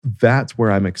that's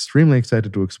where I'm extremely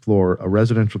excited to explore a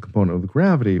residential component of the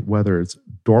Gravity, whether it's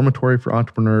dormitory for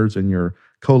entrepreneurs in your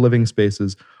co-living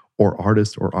spaces, or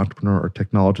artists or entrepreneur or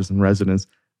technologists in residence.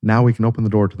 Now we can open the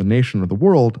door to the nation or the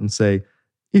world and say,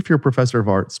 if you're a professor of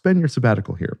art, spend your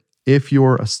sabbatical here. If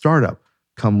you're a startup,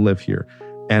 come live here.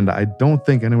 And I don't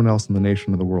think anyone else in the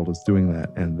nation or the world is doing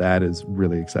that. And that is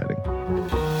really exciting.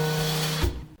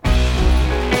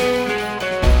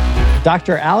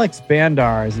 Dr. Alex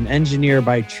Bandar is an engineer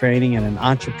by training and an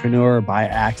entrepreneur by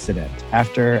accident.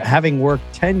 After having worked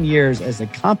 10 years as a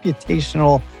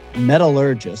computational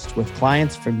metallurgist with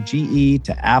clients from GE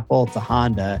to Apple to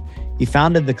Honda, he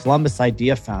founded the Columbus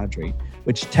Idea Foundry,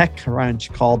 which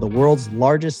TechCrunch called the world's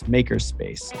largest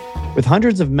makerspace. With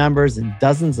hundreds of members and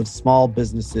dozens of small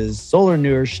businesses,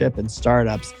 solarpreneurship, and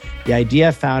startups, the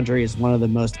Idea Foundry is one of the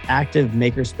most active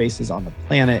makerspaces on the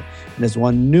planet and has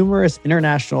won numerous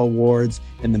international awards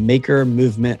in the maker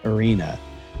movement arena.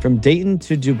 From Dayton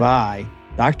to Dubai,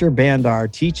 Dr. Bandar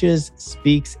teaches,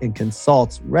 speaks, and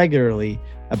consults regularly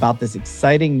about this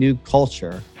exciting new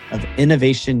culture of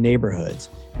innovation neighborhoods,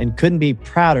 and couldn't be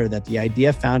prouder that the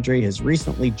Idea Foundry has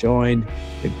recently joined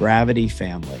the Gravity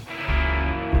family.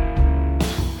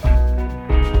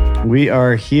 We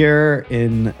are here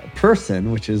in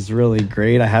person, which is really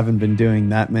great. I haven't been doing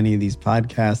that many of these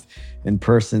podcasts in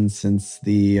person since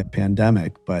the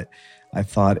pandemic, but I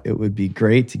thought it would be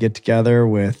great to get together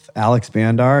with Alex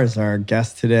Bandar as our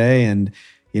guest today. And,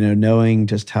 knowing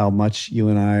just how much you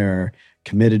and I are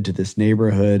committed to this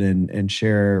neighborhood and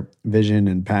share vision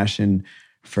and passion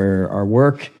for our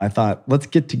work, I thought, let's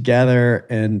get together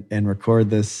and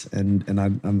record this. And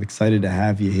I'm excited to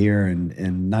have you here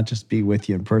and not just be with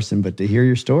you in person, but to hear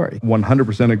your story.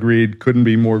 100% agreed. Couldn't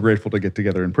be more grateful to get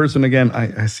together in person again.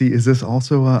 I see. Is this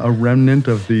also a remnant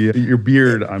of your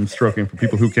beard I'm stroking for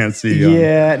people who can't see?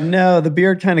 Yeah, no, the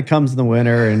beard kind of comes in the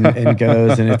winter and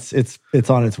goes, and it's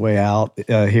on its way out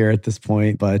here at this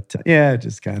point. But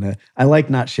just kind of, I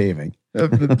like not shaving.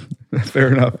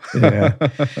 Fair enough. Yeah.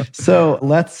 So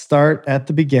let's start at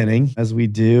the beginning. As we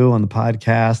do on the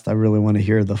podcast, I really want to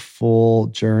hear the full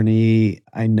journey.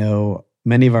 I know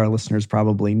many of our listeners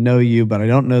probably know you, but I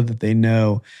don't know that they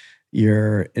know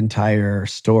your entire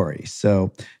story.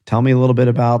 So tell me a little bit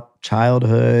about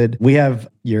childhood. We have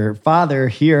your father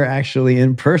here actually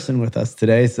in person with us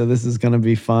today, so this is going to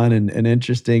be fun and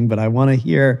interesting, but I want to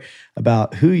hear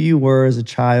about who you were as a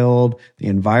child, the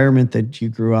environment that you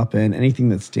grew up in, anything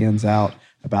that stands out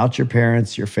about your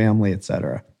parents, your family,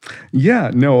 etc.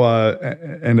 Yeah, no,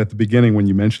 and at the beginning when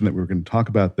you mentioned that we were going to talk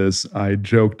about this, I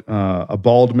joked, a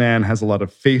bald man has a lot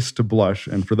of face to blush.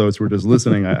 And for those who are just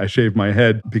listening, I shave my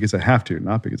head because I have to,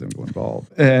 not because I'm going bald.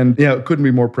 And couldn't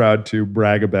be more proud to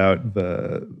brag about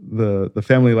the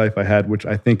family life I had, which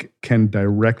I think can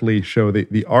directly show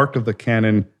the arc of the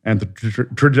canon and the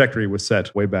trajectory was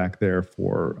set way back there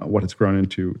for what it's grown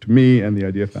into to me and the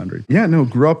Idea Foundry.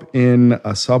 Grew up in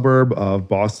a suburb of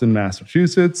Boston,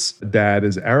 Massachusetts. Dad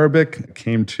is Arabic,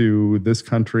 came to this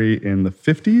country in the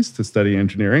 50s to study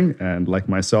engineering. And like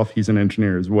myself, he's an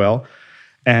engineer as well.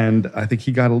 And I think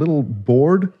he got a little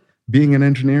bored being an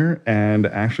engineer and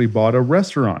actually bought a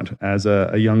restaurant as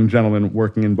a young gentleman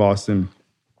working in Boston.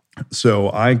 So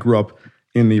I grew up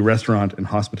in the restaurant and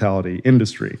hospitality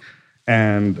industry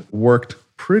and worked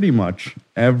pretty much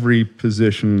every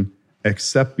position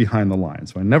except behind the line.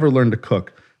 So I never learned to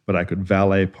cook, but I could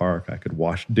valet park, I could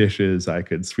wash dishes, I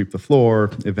could sweep the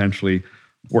floor, eventually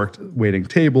worked waiting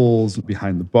tables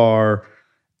behind the bar.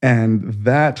 And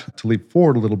that, to leap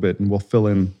forward a little bit, and we'll fill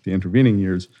in the intervening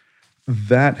years,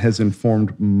 that has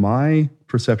informed my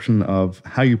perception of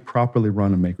how you properly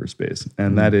run a makerspace.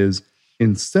 And that is,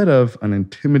 instead of an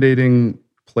intimidating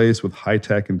place with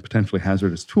high-tech and potentially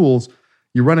hazardous tools,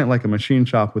 you run it like a machine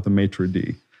shop with a maitre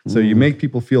d'. So you make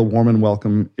people feel warm and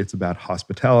welcome. It's about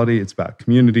hospitality. It's about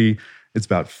community. It's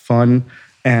about fun.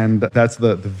 And that's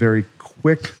the very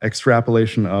quick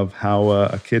extrapolation of how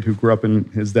a kid who grew up in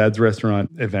his dad's restaurant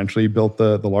eventually built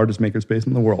the largest makerspace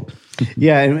in the world.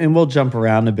 Yeah, and we'll jump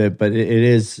around a bit, but it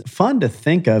is fun to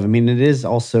think of. I mean, it is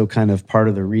also kind of part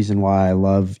of the reason why I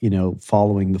love,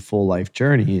 following the full life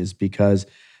journey is because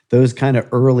those kind of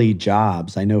early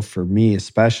jobs, I know for me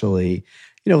especially,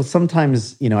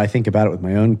 sometimes, I think about it with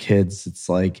my own kids. It's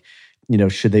like,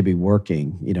 should they be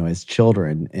working, as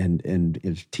children and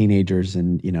as teenagers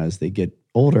and, as they get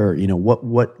older,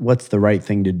 what's the right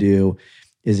thing to do?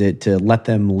 Is it to let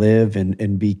them live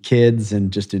and be kids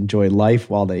and just enjoy life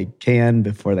while they can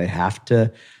before they have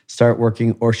to start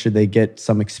working? Or should they get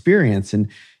some experience? And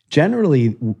generally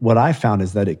what I found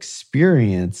is that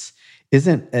experience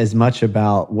isn't as much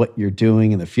about what you're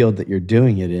doing in the field that you're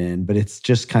doing it in, but it's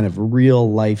just kind of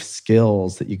real life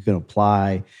skills that you can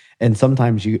apply. And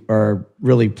sometimes you are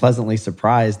really pleasantly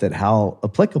surprised at how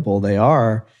applicable they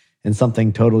are in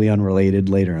something totally unrelated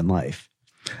later in life.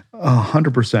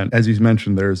 100%. As you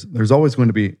mentioned, there's always going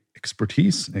to be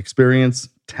expertise, experience,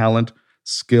 talent,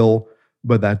 skill,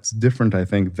 but that's different, I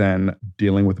think, than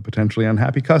dealing with a potentially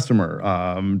unhappy customer,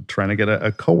 trying to get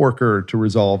a coworker to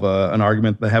resolve an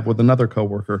argument they have with another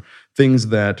coworker, things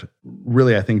that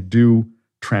really, I think, do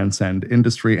transcend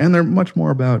industry. And they're much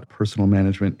more about personal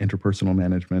management, interpersonal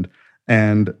management.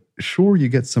 And sure, you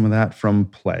get some of that from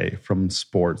play, from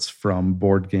sports, from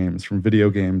board games, from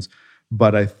video games.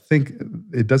 But I think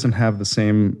it doesn't have the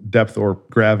same depth or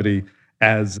gravity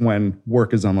as when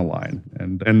work is on the line.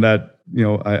 And that,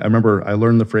 I remember I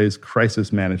learned the phrase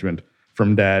crisis management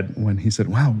from Dad when he said,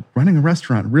 wow, running a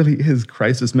restaurant really is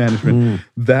crisis management.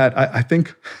 That I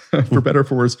think, for better or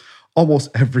for worse, almost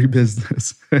every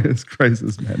business is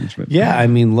crisis management. Yeah, I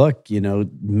mean, look,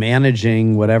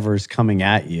 managing whatever's coming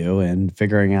at you and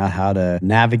figuring out how to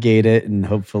navigate it and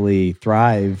hopefully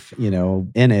thrive,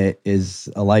 in it is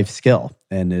a life skill.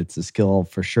 And it's a skill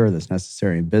for sure that's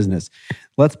necessary in business.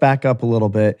 Let's back up a little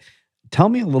bit. Tell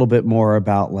me a little bit more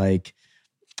about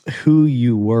who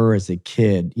you were as a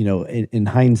kid, in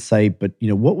hindsight, but,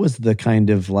 what was the kind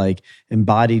of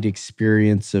embodied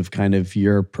experience of kind of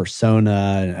your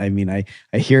persona? I mean, I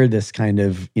hear this kind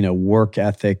of, work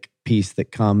ethic piece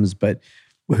that comes, but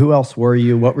who else were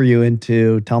you? What were you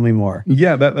into? Tell me more.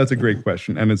 Yeah, that's a great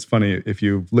question. And it's funny, if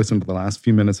you've listened to the last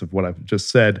few minutes of what I've just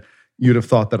said, you'd have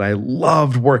thought that I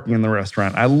loved working in the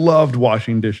restaurant. I loved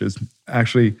washing dishes.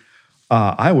 Actually,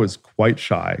 I was quite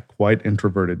shy, quite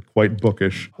introverted, quite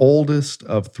bookish. Oldest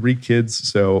of 3 kids,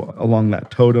 so along that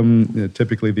totem,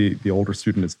 typically the older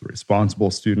student is the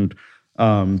responsible student,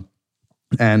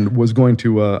 and was going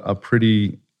to a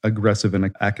pretty aggressive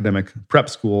and academic prep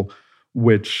school,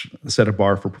 which set a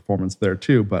bar for performance there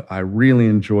too. But I really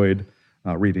enjoyed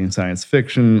reading science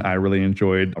fiction. I really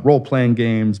enjoyed role-playing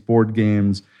games, board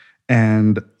games.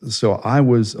 And so I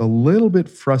was a little bit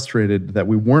frustrated that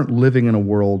we weren't living in a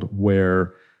world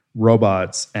where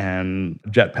robots and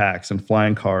jetpacks and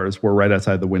flying cars were right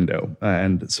outside the window.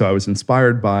 And so I was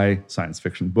inspired by science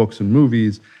fiction books and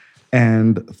movies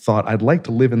and thought I'd like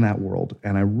to live in that world.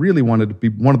 And I really wanted to be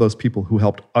one of those people who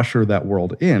helped usher that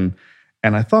world in.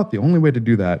 And I thought the only way to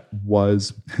do that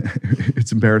was,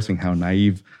 it's embarrassing how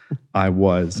naive I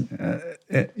was.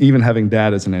 Even having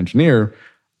Dad as an engineer,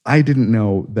 I didn't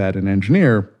know that an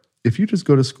engineer, if you just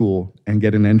go to school and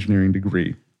get an engineering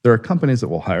degree, there are companies that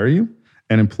will hire you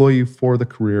and employ you for the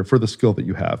career, for the skill that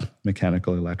you have,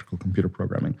 mechanical, electrical, computer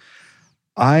programming.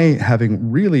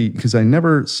 Because I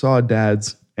never saw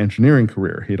Dad's engineering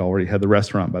career. He'd already had the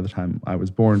restaurant by the time I was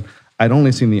born. I'd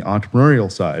only seen the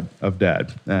entrepreneurial side of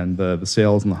Dad and the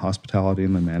sales and the hospitality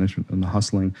and the management and the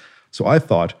hustling. So I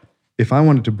thought, if I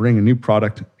wanted to bring a new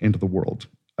product into the world,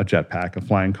 a jetpack, a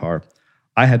flying car,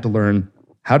 I had to learn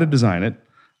how to design it.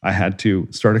 I had to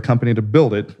start a company to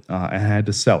build it. I had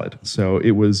to sell it. So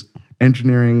it was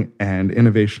engineering and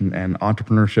innovation and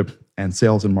entrepreneurship and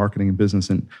sales and marketing and business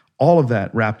and all of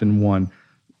that wrapped in one.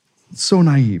 So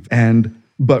naive.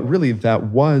 But really that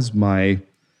was my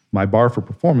bar for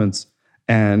performance.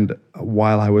 And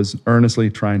while I was earnestly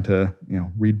trying to,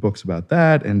 read books about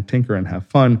that and tinker and have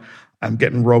fun, I'm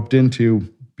getting roped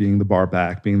into being the bar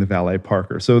back, being the valet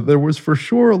parker. So there was for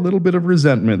sure a little bit of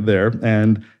resentment there.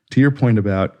 And to your point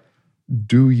about,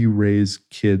 do you raise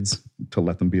kids to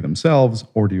let them be themselves,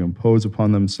 or do you impose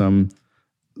upon them some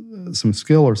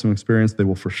skill or some experience they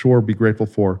will for sure be grateful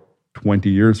for 20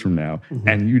 years from now? Mm-hmm.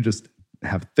 And you just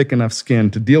have thick enough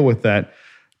skin to deal with that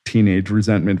teenage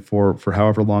resentment for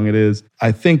however long it is.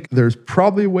 I think there's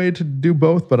probably a way to do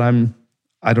both, but I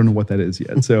don't know what that is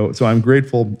yet. So I'm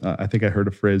grateful. I think I heard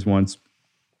a phrase once,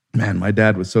 man, my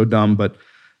dad was so dumb, but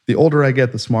the older I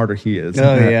get, the smarter he is.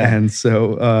 Oh, yeah. And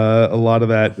so a lot of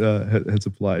that has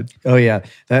applied. Oh, yeah.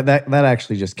 That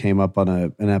actually just came up on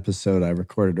an episode I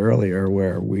recorded earlier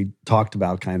where we talked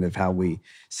about kind of how we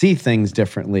see things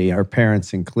differently, our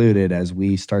parents included, as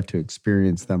we start to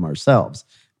experience them ourselves.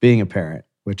 Being a parent,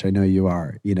 which I know you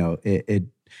are, it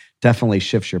definitely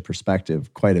shifts your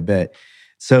perspective quite a bit.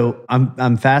 So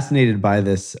I'm fascinated by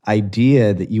this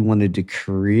idea that you wanted to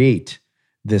create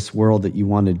this world that you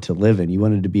wanted to live in. You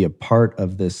wanted to be a part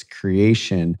of this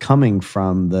creation coming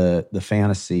from the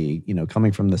fantasy,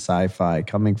 coming from the sci-fi,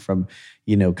 coming from,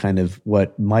 kind of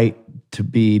what might to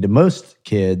be to most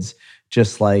kids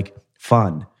just like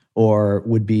fun or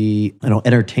would be,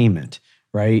 entertainment,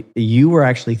 right? You were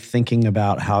actually thinking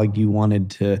about how you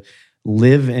wanted to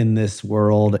live in this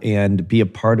world and be a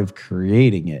part of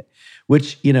creating it.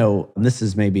 Which, this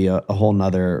is maybe a whole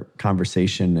nother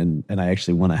conversation, and I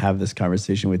actually want to have this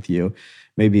conversation with you,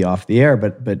 maybe off the air,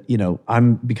 but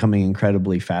I'm becoming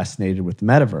incredibly fascinated with the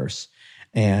metaverse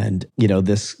and,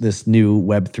 this new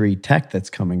Web3 tech that's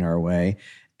coming our way.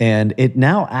 And it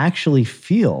now actually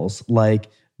feels like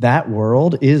that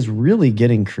world is really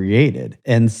getting created.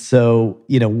 And so,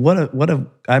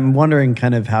 I'm wondering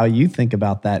kind of how you think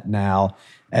about that now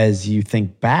as you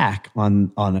think back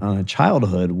on a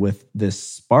childhood with this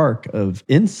spark of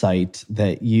insight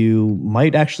that you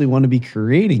might actually want to be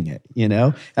creating it, And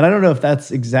I don't know if that's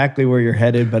exactly where you're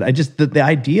headed, but the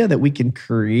idea that we can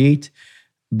create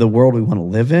the world we want to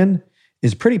live in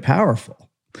is pretty powerful.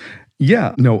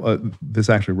 Yeah, no, this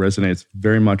actually resonates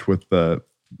very much with the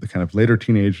kind of later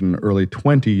teenage and early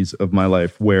 20s of my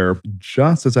life, where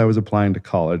just as I was applying to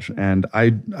college and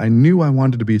I knew I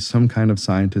wanted to be some kind of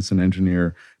scientist and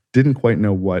engineer, didn't quite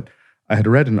know what, I had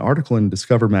read an article in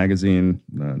Discover magazine,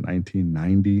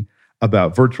 1990,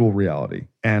 about virtual reality.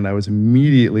 And I was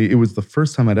it was the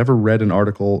first time I'd ever read an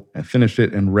article and finished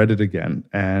it and read it again.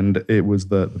 And it was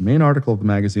the main article of the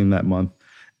magazine that month.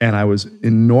 And I was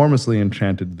enormously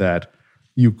enchanted that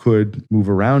you could move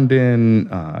around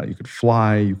you could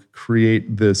fly, you could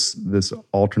create this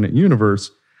alternate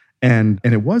universe. And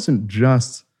it wasn't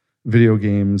just video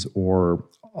games or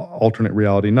alternate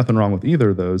reality, nothing wrong with either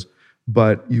of those,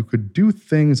 but you could do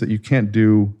things that you can't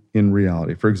do in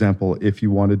reality. For example, if you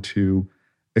wanted to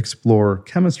explore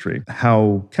chemistry,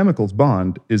 how chemicals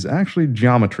bond is actually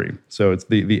geometry. So it's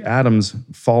the atoms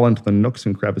fall into the nooks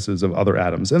and crevices of other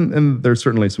atoms. And there's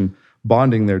certainly some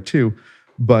bonding there too.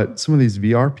 But some of these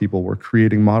VR people were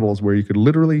creating models where you could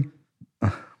literally,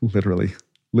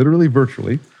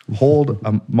 virtually hold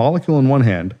a molecule in one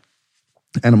hand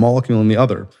and a molecule in the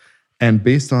other. And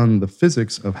based on the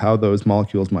physics of how those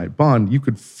molecules might bond, you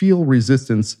could feel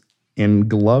resistance in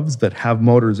gloves that have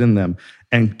motors in them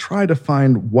and try to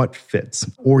find what fits.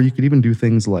 Or you could even do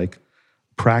things like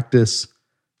practice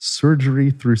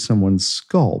surgery through someone's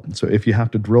skull. So if you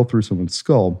have to drill through someone's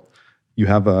skull, you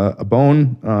have a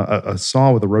bone, a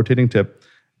saw with a rotating tip,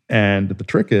 and the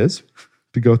trick is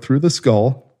to go through the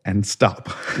skull and stop.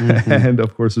 Mm-hmm. And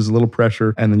of course, there's a little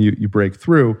pressure, and then you break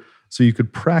through. So you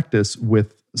could practice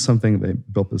with something. They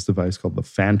built this device called the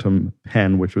Phantom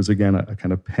pen, which was, again, a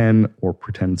kind of pen or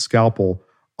pretend scalpel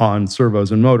on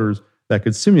servos and motors that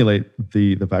could simulate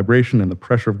the vibration and the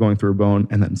pressure of going through a bone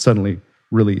and then suddenly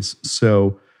release.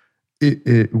 So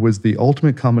it was the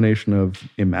ultimate combination of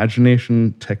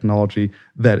imagination, technology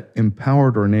that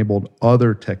empowered or enabled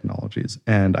other technologies.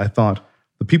 And I thought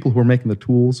the people who were making the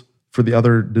tools for the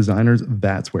other designers,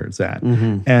 that's where it's at.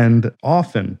 Mm-hmm. And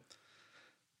often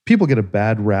people get a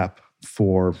bad rap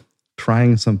for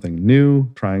trying something new,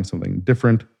 trying something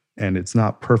different, and it's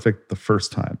not perfect the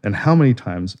first time. And how many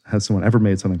times has someone ever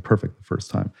made something perfect the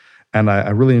first time? And I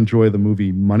really enjoy the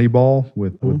movie Moneyball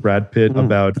with Brad Pitt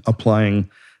about applying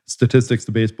statistics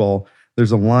to baseball.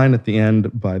 There's a line at the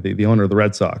end by the owner of the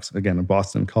Red Sox, again, a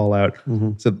Boston call out.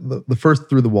 Mm-hmm. So the first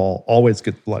through the wall always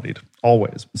gets bloodied,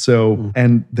 always. So,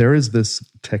 and there is this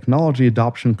technology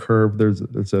adoption curve. There's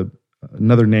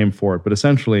another name for it, but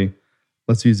essentially,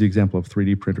 let's use the example of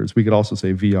 3D printers. We could also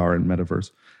say VR and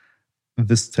metaverse.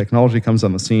 This technology comes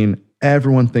on the scene.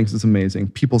 Everyone thinks it's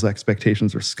amazing. People's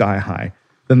expectations are sky high.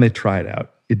 Then they try it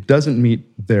out. It doesn't meet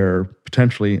their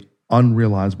potentially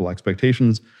unrealizable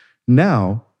expectations.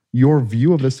 Now, your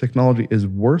view of this technology is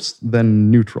worse than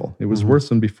neutral. It was worse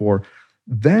than before.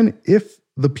 Then if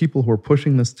the people who are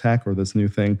pushing this tech or this new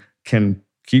thing can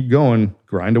keep going,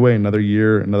 grind away another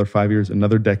year, another 5 years,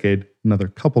 another decade, another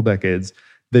couple decades,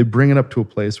 they bring it up to a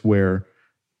place where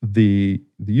the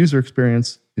user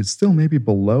experience is still maybe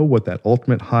below what that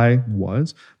ultimate high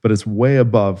was, but it's way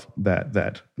above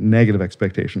that negative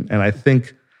expectation. And I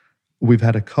think we've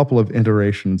had a couple of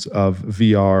iterations of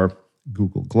VR,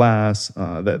 Google Glass,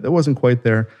 that wasn't quite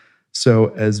there. So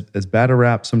as bad a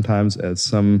rap sometimes as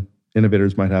some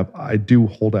innovators might have, I do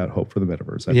hold out hope for the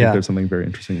metaverse. I think there's something very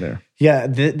interesting there. Yeah,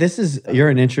 you're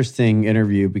an interesting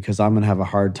interview because I'm going to have a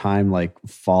hard time like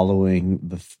following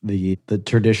the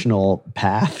traditional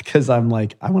path because I'm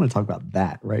like, I want to talk about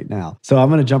that right now. So I'm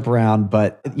going to jump around,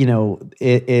 but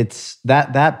it's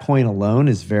that point alone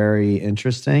is very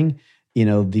interesting.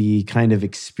 The kind of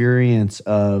experience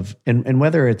of, and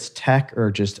whether it's tech or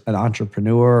just an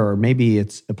entrepreneur, or maybe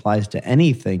it applies to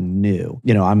anything new.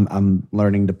 I'm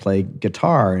learning to play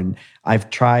guitar, and I've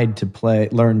tried to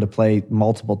learn to play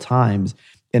multiple times.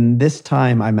 And this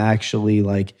time I'm actually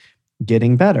like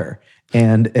getting better.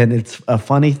 And it's a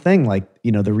funny thing, like,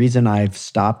 the reason I've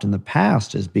stopped in the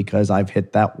past is because I've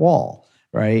hit that wall,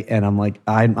 right? And I'm like,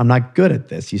 I'm not good at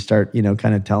this. You start,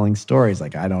 kind of telling stories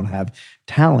like I don't have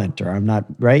talent or I'm not,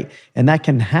 right? And that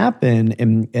can happen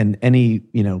in any,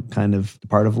 kind of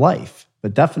part of life,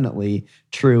 but definitely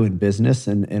true in business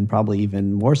and probably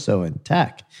even more so in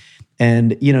tech.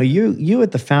 And, you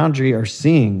at the Foundry are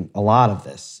seeing a lot of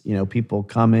this, people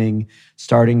coming,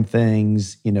 starting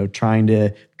things, trying to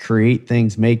create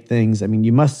things, make things. I mean,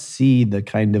 you must see the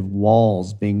kind of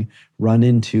walls being run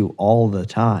into all the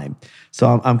time.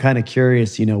 So I'm kind of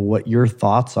curious, what your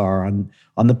thoughts are on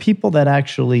the people that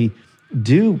actually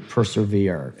do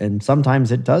persevere. And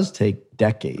sometimes it does take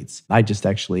decades. I just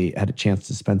actually had a chance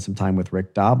to spend some time with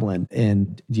Rick Doblin.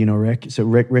 And do you know Rick? So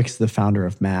Rick's the founder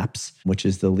of MAPS, which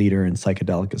is the leader in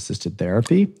psychedelic assisted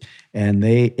therapy. And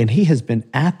he has been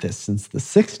at this since the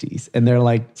 60s. And they're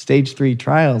like stage 3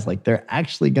 trials, like they're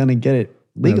actually going to get it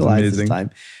legalized this time.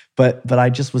 But I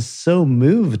just was so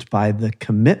moved by the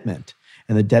commitment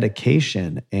and the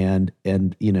dedication and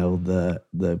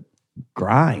the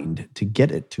grind to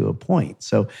get it to a point.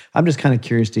 So I'm just kind of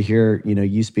curious to hear,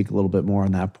 you speak a little bit more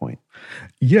on that point.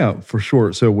 Yeah, for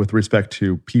sure. So with respect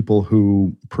to people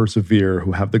who persevere,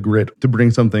 who have the grit to bring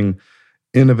something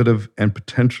innovative and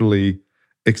potentially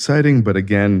exciting, but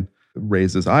again,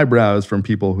 raises eyebrows from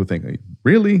people who think,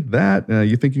 really, that?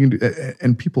 You think you can do?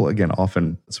 And people, again,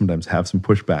 often sometimes have some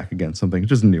pushback against something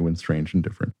just new and strange and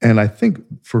different. And I think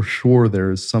for sure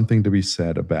there is something to be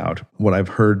said about what I've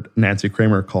heard Nancy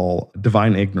Kramer call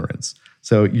divine ignorance.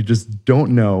 So you just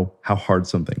don't know how hard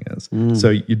something is. So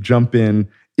you jump in.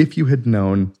 If you had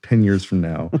known 10 years from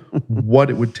now what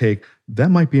it would take, that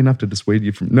might be enough to dissuade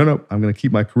you from, no, I'm going to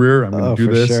keep my career. I'm going to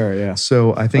do this. Sure, yeah.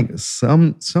 So I think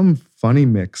some funny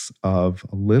mix of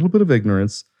a little bit of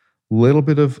ignorance, a little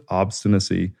bit of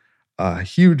obstinacy, a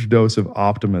huge dose of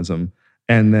optimism,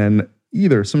 and then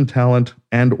either some talent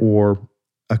and or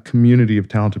a community of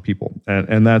talented people.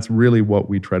 And that's really what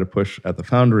we try to push at the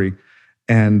Foundry.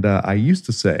 And I used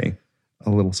to say, a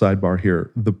little sidebar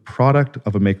here, the product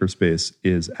of a makerspace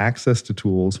is access to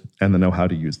tools and the know-how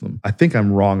to use them. I think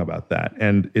I'm wrong about that.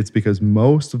 And it's because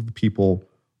most of the people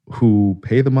who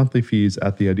pay the monthly fees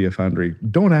at the Idea Foundry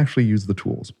don't actually use the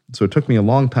tools. So it took me a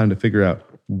long time to figure out,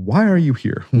 why are you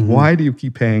here? Why do you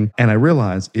keep paying? And I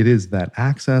realized it is that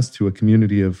access to a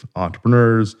community of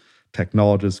entrepreneurs,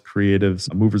 technologists,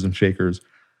 creatives, movers and shakers.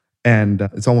 And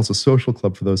it's almost a social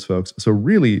club for those folks. So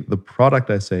really, the product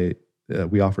I say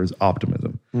we offer is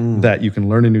optimism, that you can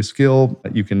learn a new skill,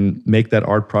 you can make that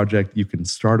art project, you can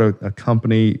start a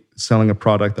company selling a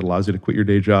product that allows you to quit your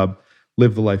day job,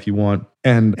 live the life you want.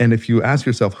 And if you ask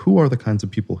yourself, who are the kinds of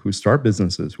people who start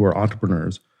businesses, who are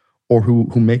entrepreneurs, or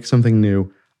who make something new,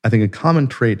 I think a common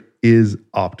trait is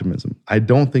optimism. I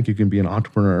don't think you can be an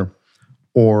entrepreneur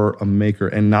or a maker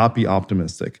and not be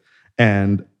optimistic.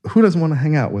 And who doesn't want to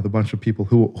hang out with a bunch of people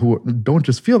who don't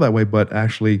just feel that way, but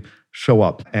actually show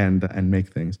up and make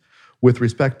things? With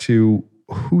respect to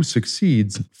who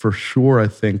succeeds, for sure, I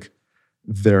think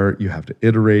there you have to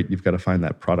iterate. You've got to find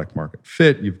that product market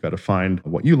fit. You've got to find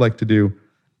what you like to do.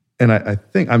 And I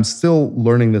think I'm still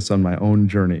learning this on my own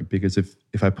journey, because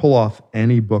if I pull off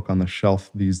any book on the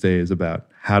shelf these days about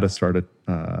how to start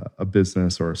a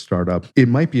business or a startup, it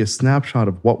might be a snapshot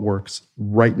of what works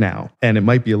right now. And it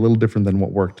might be a little different than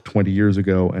what worked 20 years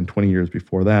ago and 20 years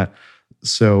before that.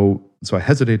 So I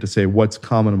hesitate to say what's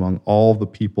common among all the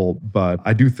people, but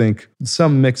I do think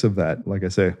some mix of that, like I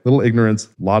say, a little ignorance,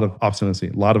 a lot of obstinacy,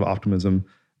 a lot of optimism,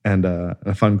 and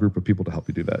a fun group of people to help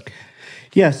you do that.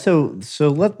 Yeah, so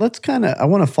let's kind of, I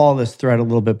want to follow this thread a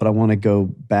little bit, but I want to go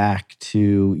back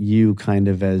to you kind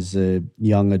of as a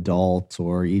young adult,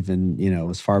 or even,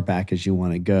 as far back as you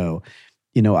want to go.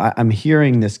 I'm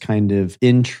hearing this kind of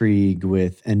intrigue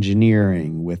with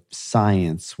engineering, with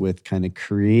science, with kind of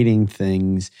creating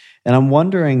things. And I'm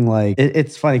wondering, like,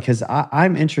 it's funny because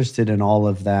I'm interested in all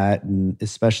of that, and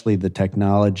especially the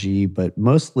technology, but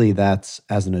mostly that's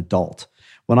as an adult.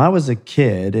 When I was a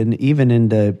kid, and even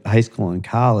into high school and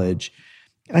college,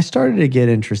 I started to get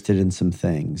interested in some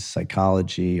things: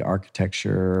 psychology,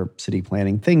 architecture, city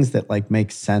planning, things that like make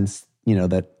sense,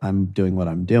 that I'm doing what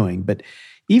I'm doing. But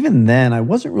even then, I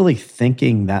wasn't really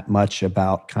thinking that much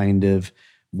about kind of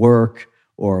work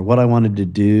or what I wanted to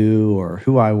do or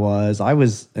who I was. I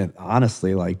was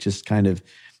honestly like just kind of,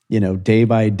 day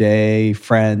by day,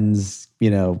 friends,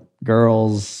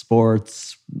 girls,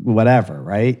 sports, whatever,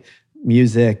 right?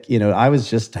 Music, I was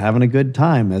just having a good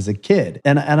time as a kid.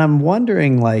 And I'm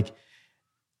wondering, like,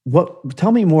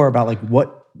 tell me more about like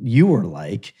what you were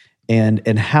like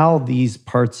and how these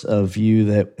parts of you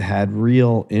that had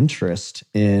real interest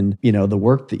in, the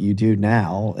work that you do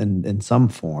now in some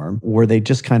form, were they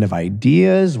just kind of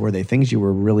ideas? Were they things you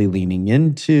were really leaning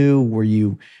into? Were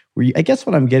you, I guess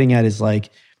what I'm getting at is like,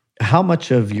 how much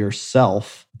of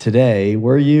yourself today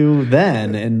were you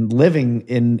then and living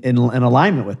in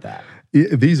alignment with that?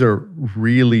 These are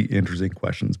really interesting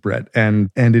questions, Brett. And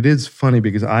it is funny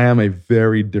because I am a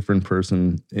very different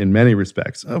person in many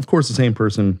respects. Of course, the same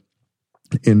person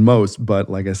in most, but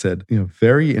like I said,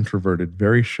 very introverted,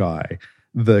 very shy.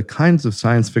 The kinds of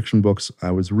science fiction books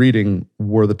I was reading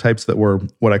were the types that were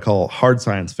what I call hard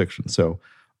science fiction. So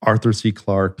Arthur C.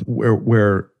 Clarke,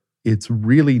 where it's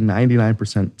really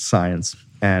 99% science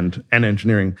and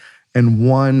engineering, and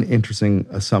one interesting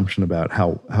assumption about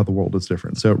how the world is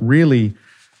different. So it really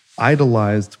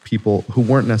idolized people who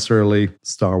weren't necessarily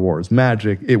Star Wars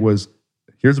magic. It was,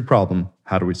 here's a problem,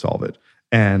 how do we solve it?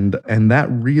 And that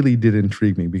really did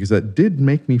intrigue me because that did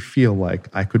make me feel like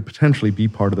I could potentially be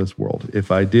part of this world.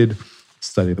 If I did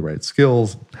study the right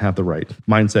skills, have the right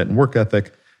mindset and work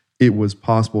ethic, it was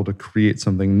possible to create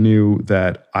something new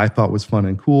that I thought was fun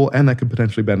and cool and that could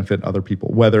potentially benefit other people,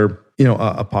 whether,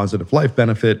 a positive life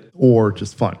benefit or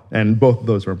just fun. And both of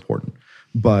those are important.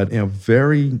 But,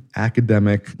 very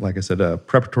academic, like I said, a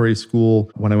preparatory school.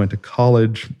 When I went to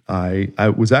college, I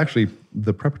was actually,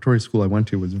 the preparatory school I went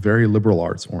to was very liberal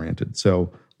arts oriented.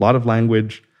 So a lot of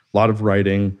language, a lot of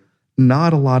writing,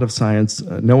 not a lot of science,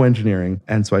 no engineering.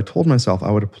 And so I told myself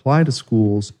I would apply to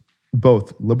schools,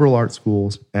 both liberal arts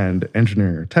schools and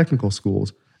engineering or technical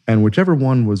schools, and whichever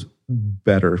one was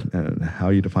better, and how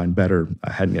you define better,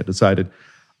 I hadn't yet decided,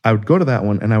 I would go to that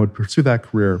one and I would pursue that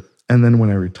career. And then when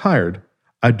I retired,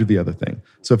 I'd do the other thing.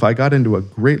 So if I got into a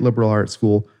great liberal arts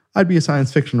school, I'd be a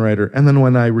science fiction writer. And then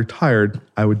when I retired,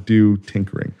 I would do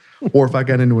tinkering. Or if I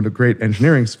got into a great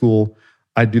engineering school,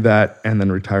 I'd do that and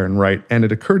then retire and write. And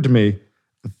it occurred to me,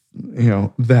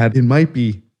 that it might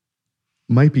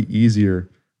be easier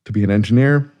to be an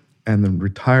engineer and then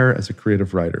retire as a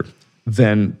creative writer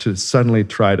than to suddenly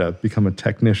try to become a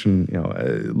technician,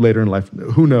 later in life.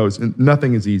 Who knows?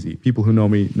 Nothing is easy. People who know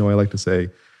me know I like to say,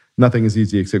 nothing is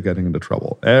easy except getting into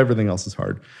trouble. Everything else is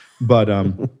hard. But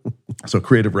so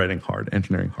creative writing hard,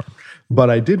 engineering hard. But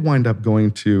I did wind up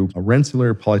going to a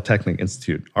Rensselaer Polytechnic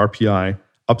Institute, RPI,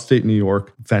 upstate New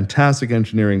York, fantastic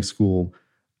engineering school,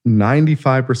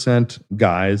 95%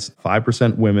 guys,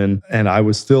 5% women. And I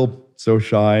was still so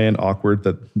shy and awkward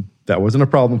that wasn't a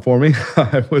problem for me.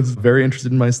 I was very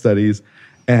interested in my studies,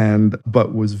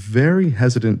 but was very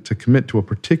hesitant to commit to a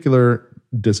particular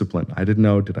discipline. I didn't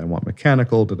know, did I want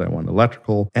mechanical? Did I want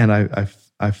electrical? And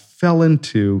I fell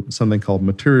into something called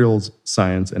materials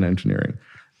science and engineering.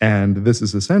 And this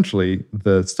is essentially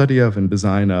the study of and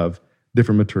design of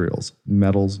different materials,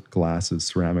 metals, glasses,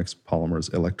 ceramics,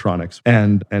 polymers, electronics,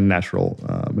 and natural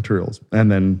materials,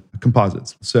 and then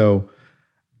composites. So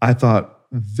I thought,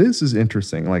 this is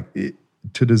interesting.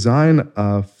 To design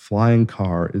a flying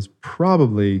car is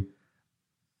probably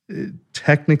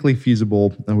technically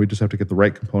feasible, and we just have to get the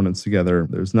right components together.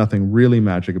 There's nothing really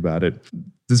magic about it.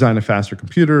 Design a faster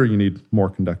computer, you need more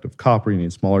conductive copper, you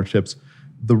need smaller chips.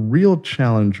 The real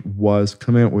challenge was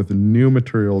coming up with new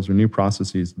materials or new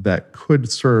processes that could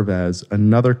serve as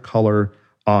another color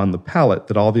on the palette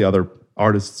that all the other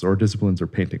artists or disciplines are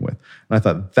painting with. And I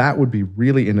thought that would be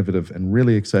really innovative and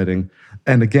really exciting.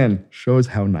 And again, shows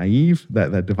how naive,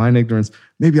 that divine ignorance.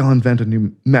 Maybe I'll invent a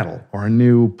new metal or a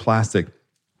new plastic.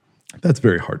 That's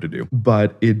very hard to do.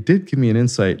 But it did give me an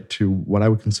insight to what I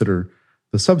would consider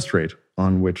the substrate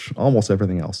on which almost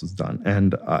everything else is done.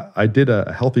 And I did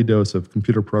a healthy dose of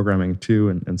computer programming too,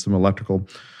 and some electrical.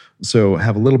 So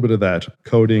have a little bit of that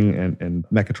coding and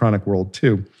mechatronic world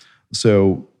too.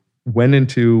 So went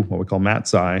into what we call Mat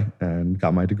Sci and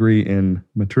got my degree in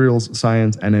materials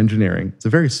science and engineering. It's a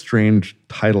very strange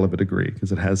title of a degree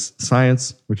because it has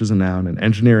science, which is a noun, and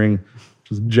engineering,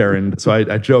 which is a gerund. So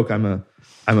I joke I'm a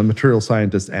material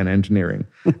scientist and engineering.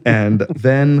 And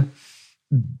then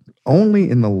only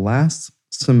in the last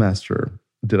semester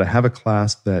did I have a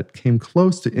class that came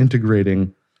close to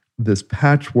integrating this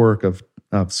patchwork of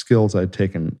skills I'd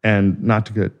taken. And not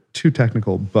to get too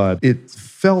technical, but it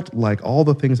felt like all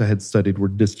the things I had studied were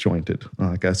disjointed.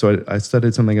 So I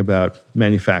studied something about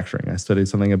manufacturing. I studied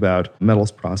something about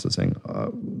metals processing,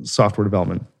 software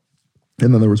development.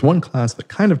 And then there was one class that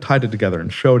kind of tied it together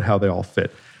and showed how they all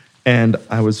fit. And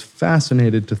I was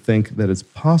fascinated to think that it's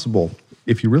possible,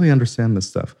 if you really understand this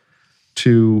stuff,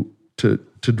 to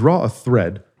draw a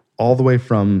thread all the way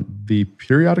from the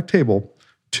periodic table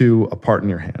to a part in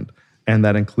your hand. And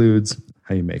that includes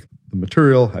how you make the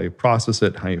material, how you process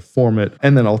it, how you form it,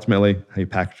 and then ultimately how you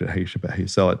package it, how you ship it, how you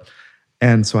sell it.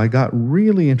 And so I got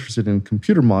really interested in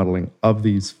computer modeling of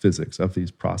these physics, of these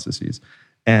processes.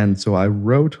 And so I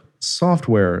wrote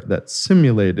software that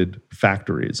simulated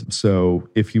factories. So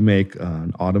if you make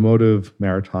an automotive,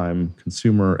 maritime,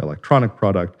 consumer electronic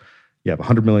product, you have a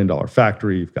 $100 million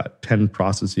factory, you've got 10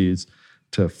 processes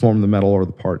to form the metal or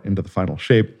the part into the final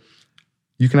shape.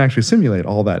 You can actually simulate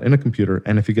all that in a computer.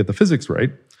 And if you get the physics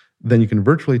right, then you can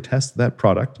virtually test that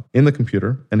product in the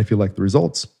computer. And if you like the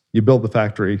results, you build the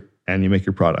factory and you make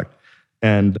your product.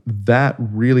 And that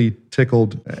really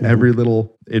tickled every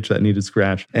little itch that needed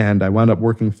scratched. And I wound up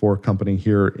working for a company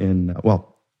here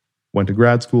went to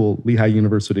grad school, Lehigh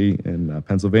University in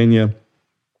Pennsylvania,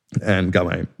 and got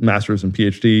my master's and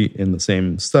PhD in the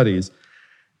same studies.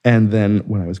 And then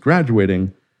when I was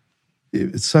graduating,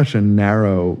 it's such a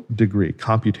narrow degree,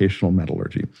 computational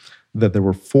metallurgy, that there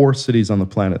were 4 cities on the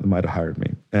planet that might have hired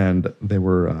me. And they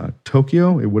were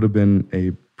Tokyo, it would have been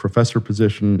a professor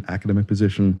position, academic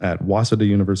position at Waseda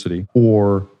University,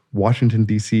 or Washington,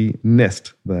 D.C.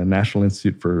 NIST, the National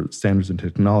Institute for Standards and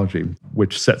Technology,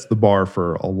 which sets the bar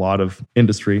for a lot of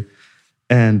industry,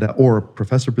 and or a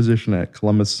professor position at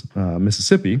Columbus,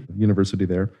 Mississippi University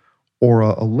there, or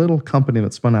a little company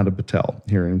that spun out of Battelle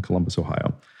here in Columbus,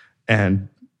 Ohio. And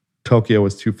Tokyo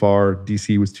was too far,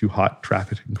 D.C. was too hot,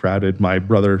 traffic and crowded. My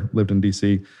brother lived in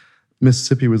D.C.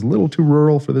 Mississippi was a little too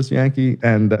rural for this Yankee,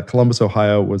 and Columbus,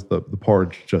 Ohio was the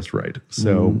porridge just right.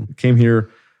 So came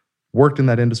here, worked in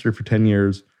that industry for 10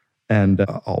 years, and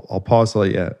I'll pause to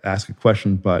let you ask a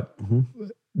question, but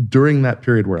during that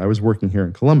period where I was working here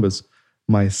in Columbus,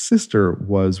 my sister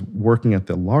was working at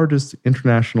the largest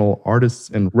international artists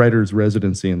and writers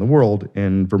residency in the world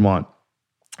in Vermont.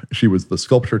 She was the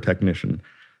sculpture technician.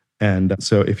 And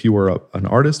so if you were an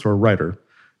artist or a writer,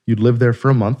 you'd live there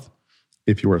for a month.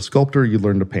 If you were a sculptor, you'd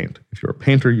learn to paint. If you're a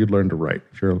painter, you'd learn to write.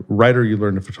 If you're a writer, you'd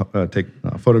learn to take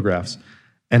photographs.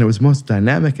 And it was the most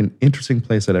dynamic and interesting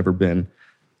place I'd ever been.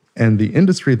 And the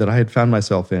industry that I had found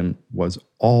myself in was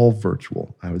all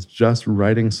virtual. I was just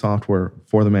writing software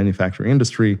for the manufacturing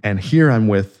industry. And here I'm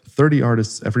with 30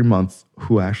 artists every month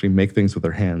who actually make things with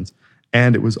their hands.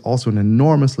 And it was also an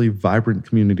enormously vibrant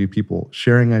community of people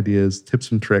sharing ideas,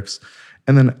 tips and tricks.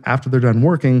 And then after they're done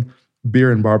working,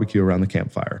 beer and barbecue around the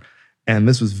campfire. And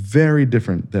this was very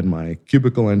different than my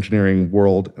cubicle engineering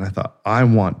world. And I thought, I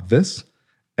want this.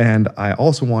 And I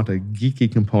also want a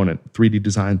geeky component, 3D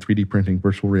design, 3D printing,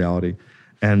 virtual reality.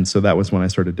 And so that was when I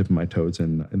started dipping my toes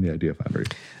in the idea of Foundry.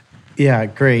 Yeah,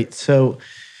 great. So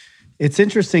it's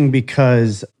interesting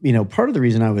because, part of the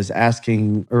reason I was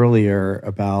asking earlier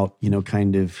about,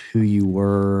 kind of who you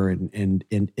were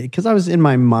and because I was in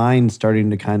my mind starting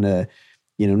to kind of,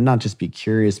 not just be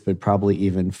curious, but probably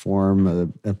even form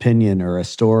an opinion or a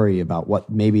story about what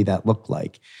maybe that looked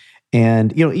like.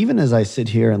 And, even as I sit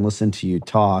here and listen to you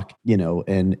talk,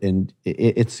 and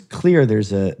it's clear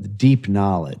there's a deep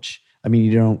knowledge. I mean,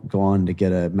 you don't go on to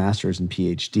get a master's and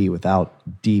PhD without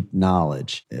deep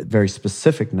knowledge, very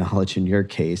specific knowledge in your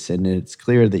case. And it's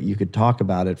clear that you could talk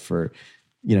about it for,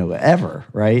 ever,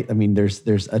 right? I mean,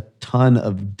 there's a ton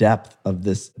of depth of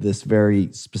this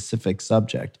very specific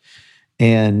subject.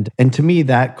 And to me,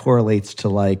 that correlates to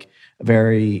like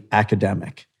very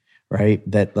academic, right?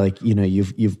 That like,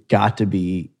 you've got to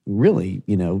be really,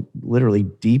 literally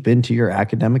deep into your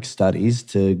academic studies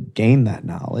to gain that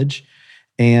knowledge.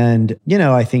 And,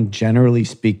 I think generally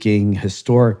speaking,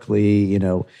 historically,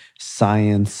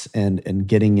 science and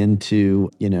getting into,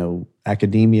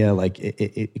 academia, like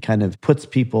it kind of puts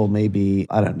people maybe,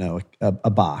 I don't know,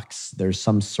 a box. There's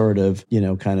some sort of,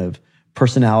 kind of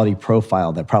personality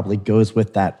profile that probably goes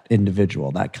with that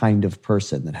individual, that kind of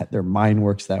person that their mind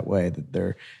works that way, that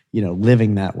they're,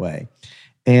 living that way.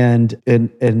 And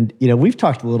we've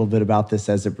talked a little bit about this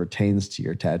as it pertains to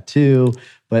your tattoo,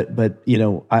 but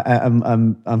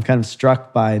I'm kind of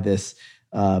struck by this,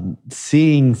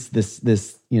 seeing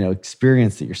this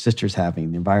experience that your sister's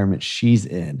having, the environment she's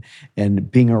in, and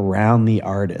being around the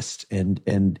artist, and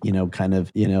kind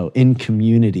of in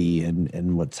community,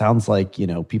 and what sounds like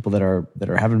people that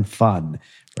are having fun,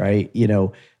 right?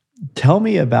 Tell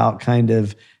me about kind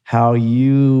of how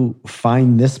you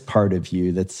find this part of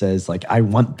you that says like, I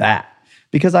want that.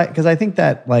 Because I think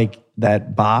that like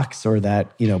that box or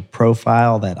that,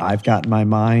 profile that I've got in my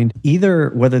mind, either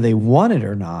whether they want it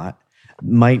or not,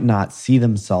 might not see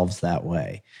themselves that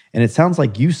way. And it sounds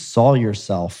like you saw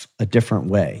yourself a different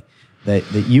way, that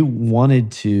you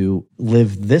wanted to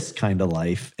live this kind of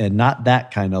life and not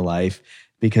that kind of life,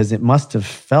 because it must have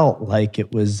felt like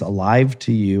it was alive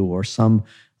to you, or some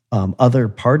other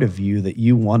part of you that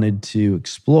you wanted to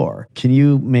explore. Can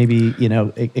you maybe,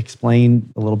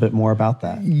 explain a little bit more about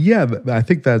that? Yeah, I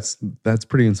think that's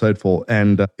pretty insightful.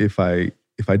 And if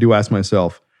I do ask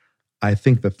myself, I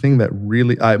think the thing that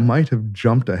really, I might have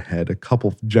jumped ahead a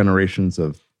couple generations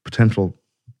of potential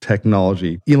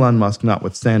technology, Elon Musk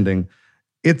notwithstanding,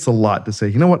 it's a lot to say,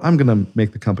 you know what, I'm going to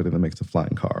make the company that makes a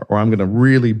flying car, or I'm going to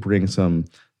really bring some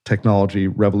technology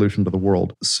revolution to the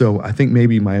world. So I think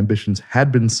maybe my ambitions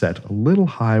had been set a little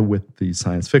high with the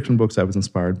science fiction books I was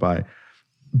inspired by.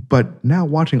 But now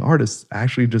watching artists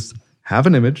actually just have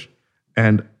an image,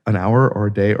 and an hour or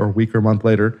a day or a week or a month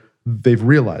later, they've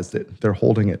realized it. They're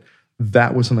holding it.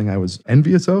 That was something I was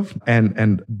envious of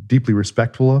and deeply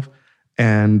respectful of,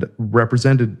 and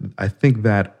represented, I think,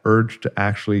 that urge to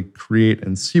actually create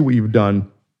and see what you've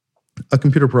done. A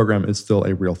computer program is still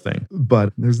a real thing,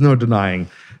 but there's no denying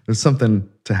there's something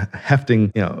to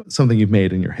hefting, something you've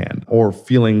made in your hand, or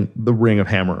feeling the ring of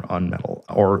hammer on metal,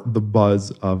 or the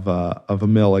buzz of a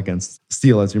mill against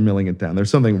steel as you're milling it down. There's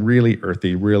something really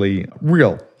earthy, really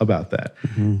real about that.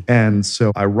 Mm-hmm. And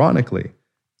so ironically,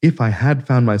 if I had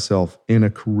found myself in a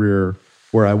career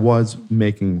where I was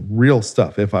making real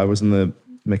stuff, if I was in the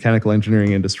mechanical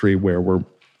engineering industry where we're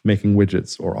making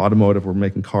widgets, or automotive, or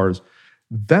making cars,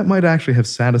 that might actually have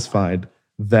satisfied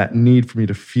that need for me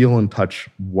to feel and touch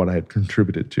what I had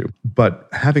contributed to. But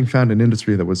having found an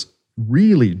industry that was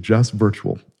really just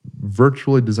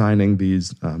virtually designing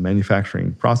these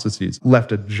manufacturing processes,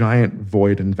 left a giant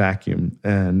void and vacuum.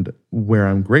 And where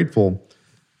I'm grateful,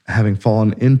 having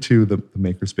fallen into the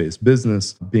makerspace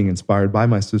business, being inspired by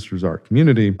my sister's art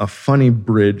community, a funny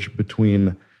bridge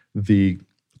between the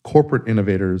corporate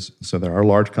innovators. So there are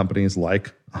large companies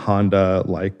like Honda,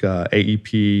 like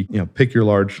AEP, pick your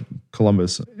large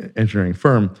Columbus engineering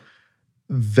firm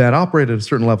that operate at a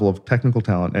certain level of technical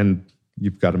talent. And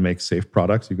you've got to make safe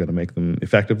products. You've got to make them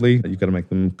effectively. You've got to make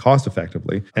them cost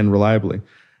effectively and reliably.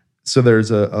 So there's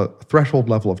a threshold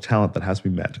level of talent that has to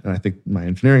be met. And I think my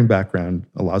engineering background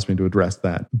allows me to address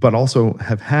that, but also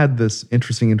have had this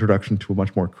interesting introduction to a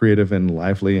much more creative and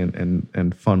lively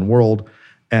and fun world.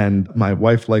 And my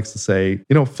wife likes to say,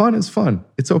 fun is fun.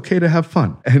 It's okay to have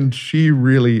fun. And she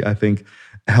really, I think,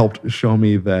 helped show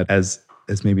me that as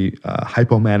maybe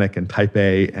hypomanic and type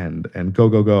A and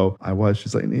go I was.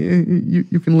 She's like,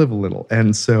 you can live a little.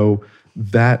 And so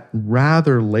that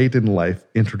rather late in life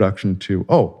introduction to,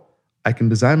 I can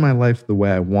design my life the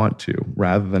way I want to,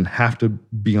 rather than have to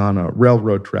be on a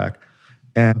railroad track.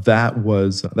 And that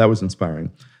was inspiring.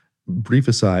 Brief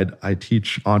aside, I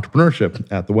teach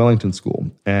entrepreneurship at the Wellington School,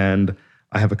 and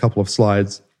I have a couple of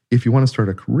slides. If you want to start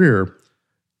a career,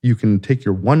 you can take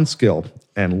your one skill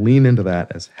and lean into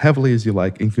that as heavily as you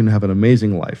like, and you can have an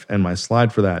amazing life. And my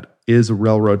slide for that is a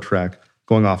railroad track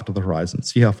going off to the horizon.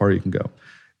 See how far you can go.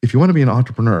 If you want to be an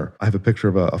entrepreneur, I have a picture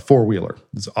of a four-wheeler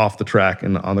that's off the track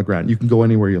and on the ground. You can go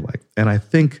anywhere you like. And I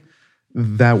think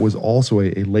that was also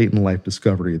a late in life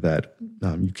discovery that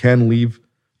you can leave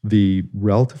the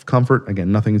relative comfort,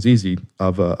 again, nothing is easy,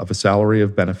 of a salary,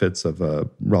 of benefits, of a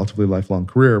relatively lifelong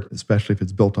career, especially if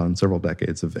it's built on several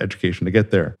decades of education to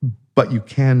get there. But you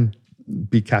can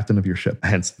be captain of your ship,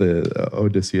 hence the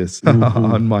Odysseus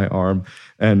on my arm,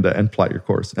 and plot your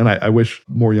course. And I wish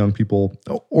more young people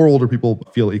or older people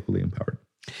feel equally empowered.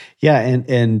 Yeah,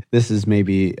 and this is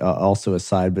maybe also a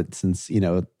side, but since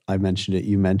I mentioned it,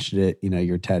 you mentioned it,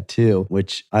 your tattoo,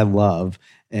 which I love.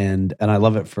 And I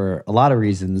love it for a lot of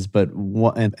reasons, but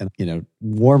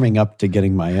warming up to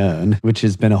getting my own, which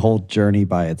has been a whole journey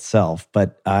by itself.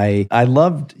 But I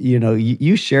loved,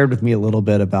 you shared with me a little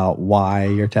bit about why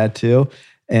your tattoo.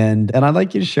 And I'd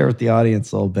like you to share with the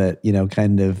audience a little bit,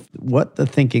 kind of what the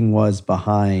thinking was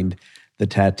behind the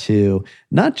tattoo,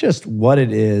 not just what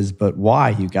it is, but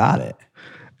why you got it.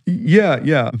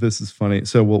 Yeah. This is funny.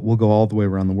 So we'll go all the way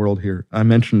around the world here. I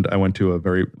mentioned I went to a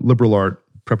very liberal art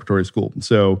preparatory school.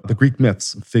 So the Greek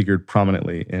myths figured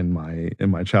prominently in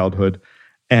my childhood.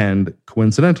 And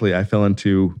coincidentally, I fell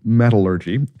into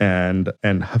metallurgy, and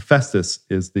Hephaestus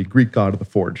is the Greek god of the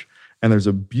forge. And there's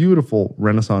a beautiful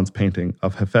Renaissance painting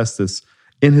of Hephaestus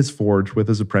in his forge with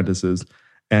his apprentices,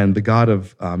 and the god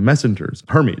of messengers,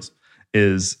 Hermes,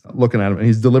 is looking at him, and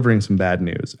he's delivering some bad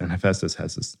news. And Hephaestus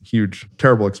has this huge,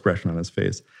 terrible expression on his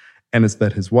face. And it's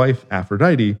that his wife,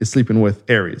 Aphrodite, is sleeping with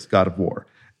Ares, god of war.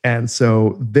 And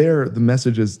so there, the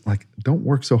message is like, don't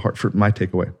work so hard. For my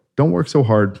takeaway, don't work so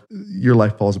hard, your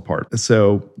life falls apart.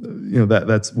 So,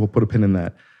 that's we'll put a pin in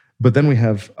that. But then we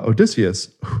have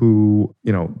Odysseus, who,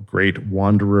 great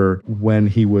wanderer when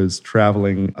he was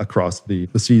traveling across the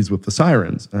seas with the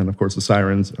sirens. And of course, the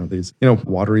sirens are these,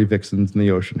 watery vixens in the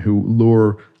ocean who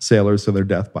lure sailors to their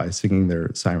death by singing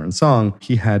their siren song.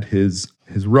 He had his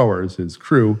rowers, his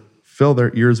crew, fill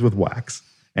their ears with wax,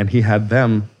 and he had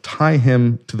them tie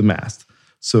him to the mast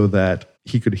so that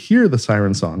he could hear the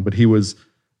siren song, but he was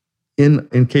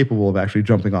incapable of actually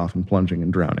jumping off and plunging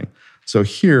and drowning. So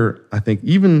here, I think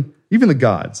even the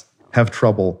gods have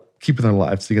trouble keeping their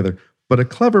lives together. But a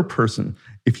clever person,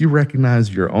 if you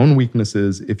recognize your own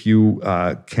weaknesses, if you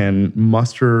can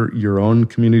muster your own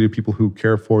community of people who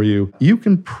care for you, you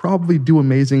can probably do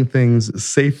amazing things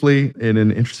safely in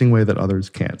an interesting way that others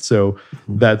can't. So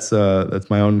that's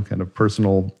my own kind of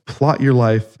personal plot your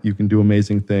life. You can do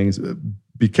amazing things.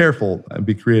 Be careful and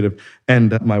be creative.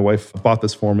 And my wife bought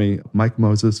this for me, Mike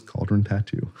Moses Cauldron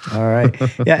Tattoo. All right.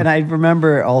 Yeah. And I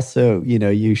remember also,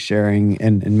 you sharing,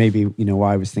 and maybe,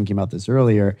 why I was thinking about this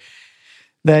earlier,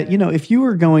 that, if you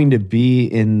were going to be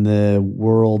in the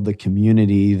world, the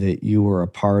community that you were a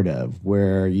part of,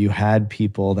 where you had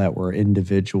people that were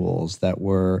individuals, that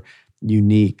were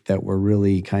unique, that were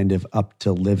really kind of up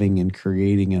to living and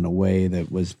creating in a way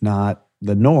that was not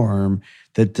the norm,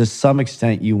 that to some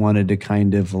extent you wanted to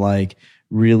kind of like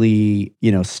really,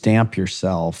 stamp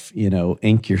yourself,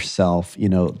 ink yourself,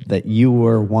 that you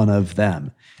were one of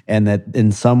them. And that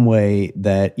in some way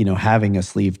that, having a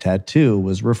sleeve tattoo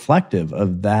was reflective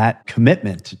of that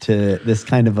commitment to this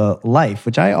kind of a life,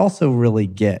 which I also really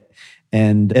get.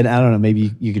 And I don't know,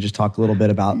 maybe you could just talk a little bit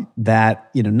about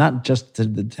that, not just to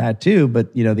the tattoo,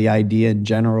 but, the idea in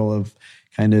general of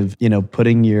kind of,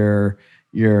 putting your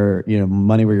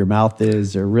money where your mouth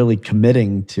is, or really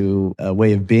committing to a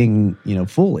way of being,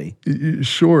 fully.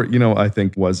 Sure. I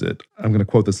think, I'm going to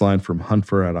quote this line from Hunt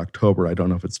for Red October. I don't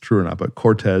know if it's true or not, but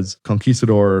Cortez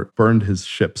Conquistador burned his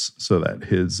ships so that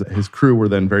his crew were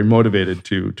then very motivated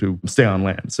to stay on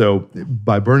land. So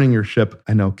by burning your ship,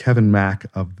 I know Kevin Mack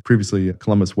of previously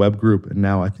Columbus Web Group, and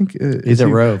now I think he's at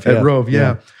Rove. At Rove,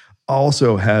 yeah.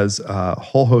 Also has a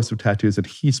whole host of tattoos that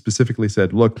he specifically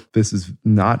said, look, this is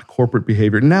not corporate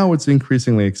behavior. Now it's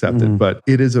increasingly accepted, but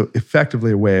it is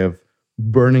effectively a way of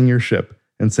burning your ship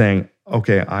and saying,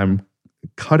 okay, I'm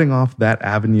cutting off that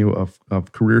avenue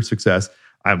of career success.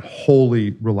 I'm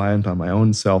wholly reliant on my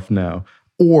own self now,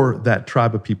 or that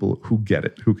tribe of people who get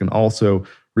it, who can also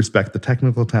respect the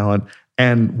technical talent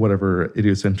and whatever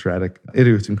idiosyncratic,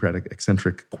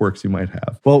 eccentric quirks you might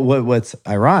have. Well, what's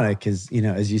ironic is,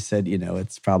 as you said,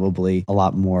 it's probably a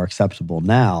lot more acceptable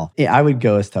now. I would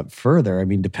go a step further. I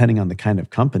mean, depending on the kind of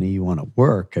company you want to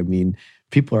work, I mean,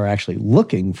 people are actually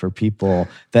looking for people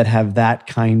that have that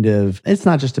kind of, it's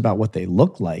not just about what they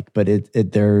look like, but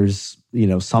there's,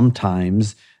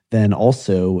 sometimes then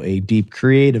also a deep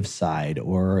creative side,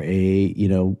 or a,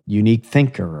 unique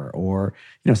thinker, or,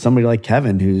 somebody like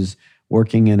Kevin who's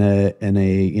working in a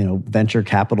venture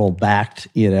capital backed,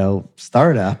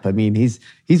 startup. I mean,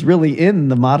 he's really in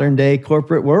the modern day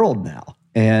corporate world now.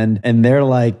 And they're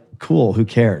like, cool, who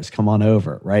cares? Come on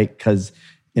over, right? Because,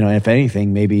 if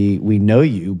anything, maybe we know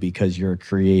you because you're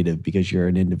creative, because you're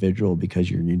an individual,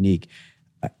 because you're unique.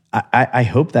 I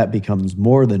hope that becomes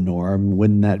more the norm.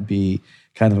 Wouldn't that be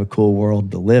kind of a cool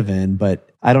world to live in? But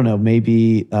I don't know,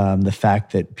 maybe the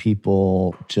fact that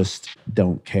people just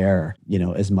don't care,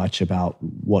 as much about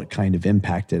what kind of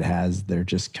impact it has. They're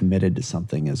just committed to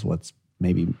something is what's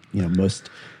maybe, most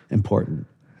important.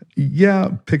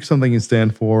 Yeah, pick something you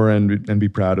stand for and be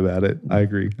proud about it. I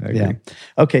agree. Yeah.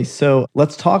 Okay, so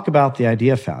let's talk about the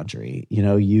Idea Foundry.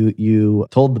 You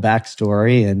told the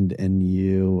backstory, and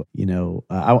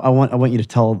I want you to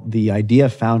tell the Idea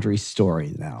Foundry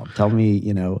story now. Tell me,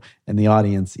 and the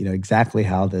audience, exactly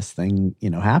how this thing,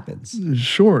 happens.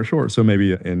 Sure. So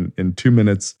maybe in 2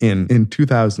 minutes, in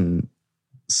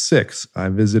 2006, I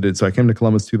visited. So I came to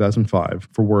Columbus 2005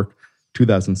 for work.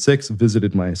 2006,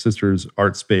 visited my sister's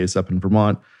art space up in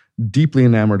Vermont, deeply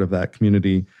enamored of that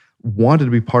community, wanted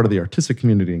to be part of the artistic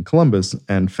community in Columbus,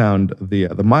 and found the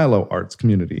Milo arts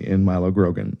community in Milo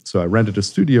Grogan. So I rented a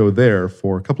studio there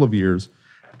for a couple of years,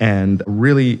 and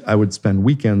really I would spend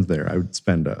weekends there. I would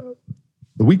spend the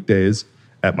weekdays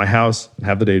at my house and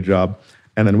have the day job,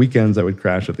 and then weekends I would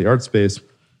crash at the art space.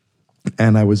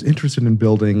 And I was interested in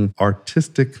building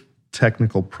artistic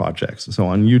technical projects. So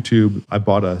on YouTube, I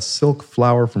bought a silk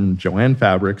flower from Joanne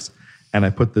Fabrics, and I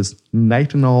put this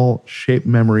nitinol shape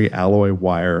memory alloy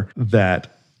wire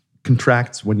that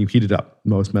contracts when you heat it up.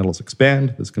 Most metals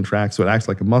expand, this contracts, so it acts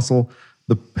like a muscle.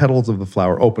 The petals of the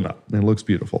flower open up, and it looks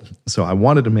beautiful. So I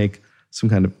wanted to make some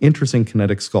kind of interesting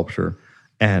kinetic sculpture,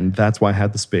 And that's why I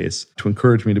had the space to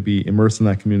encourage me to be immersed in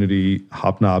that community,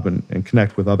 hobnob and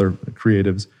connect with other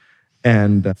creatives.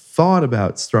 And thought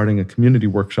about starting a community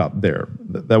workshop there.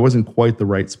 That wasn't quite the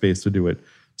right space to do it.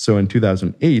 So in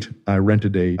 2008, I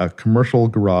rented a commercial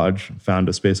garage, found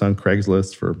a space on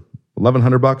Craigslist for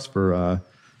 $1,100 for a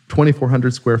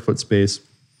 2,400 square foot space,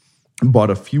 bought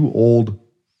a few old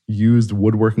used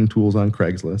woodworking tools on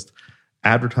Craigslist,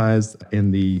 advertised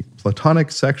in the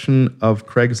platonic section of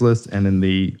Craigslist and in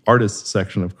the artist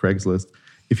section of Craigslist.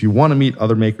 If you want to meet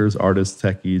other makers, artists,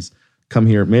 techies, come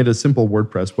here. Made a simple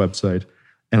WordPress website.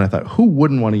 And I thought, who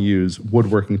wouldn't want to use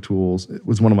woodworking tools? It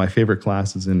was one of my favorite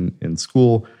classes in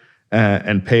school,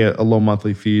 and pay a low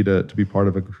monthly fee to be part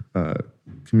of a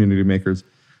community of makers.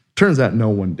 Turns out no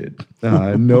one did.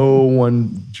 No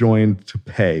one joined to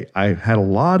pay. I had a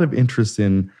lot of interest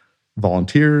in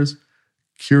volunteers,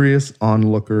 curious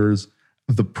onlookers.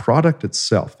 The product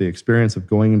itself, the experience of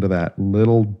going into that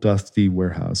little dusty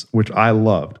warehouse, which I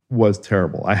loved, was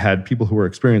terrible. I had people who were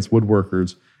experienced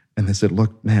woodworkers, and they said,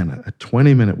 look, man, a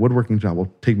 20-minute woodworking job will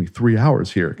take me 3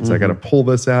 hours here because I got to pull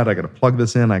this out, I got to plug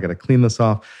this in, I got to clean this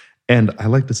off. And I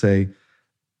like to say,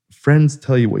 friends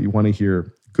tell you what you want to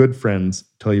hear. Good friends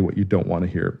tell you what you don't want to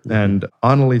hear. And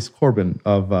Annalise Corbin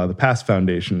of the PASS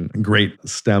Foundation, a great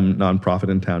STEM nonprofit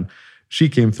in town, she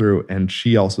came through and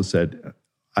she also said,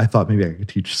 I thought maybe I could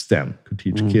teach STEM, could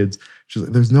teach kids. She's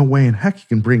like, there's no way in heck you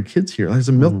can bring kids here. There's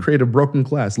a milk crate of broken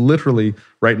glass, literally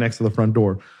right next to the front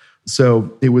door.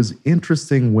 So it was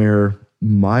interesting where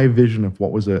my vision of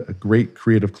what was a great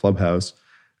creative clubhouse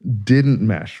didn't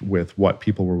mesh with what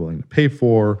people were willing to pay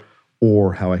for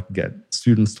or how I could get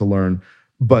students to learn.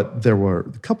 But there were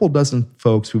a couple dozen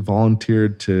folks who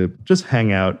volunteered to just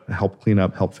hang out, help clean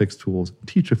up, help fix tools,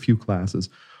 teach a few classes.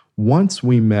 Once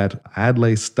we met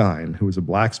Adlai Stein, who was a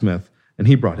blacksmith, and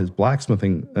he brought his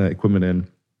blacksmithing equipment in.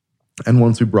 And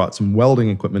once we brought some welding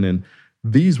equipment in,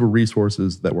 these were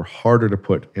resources that were harder to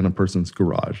put in a person's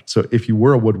garage. So if you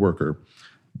were a woodworker,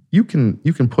 you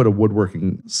can put a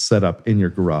woodworking setup in your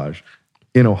garage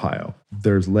in Ohio.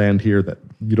 There's land here that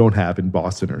you don't have in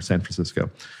Boston or San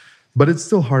Francisco. But it's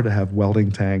still hard to have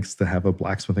welding tanks, to have a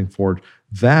blacksmithing forge.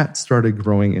 That started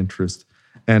growing interest.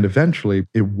 And eventually,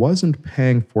 it wasn't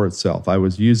paying for itself. I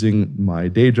was using my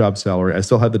day job salary. I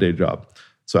still had the day job.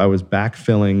 So I was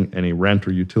backfilling any rent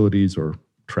or utilities or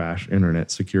trash,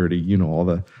 internet, security,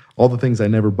 all the things I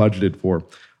never budgeted for,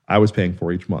 I was paying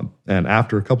for each month. And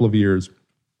after a couple of years,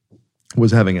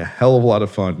 was having a hell of a lot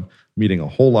of fun, meeting a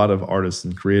whole lot of artists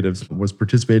and creatives, was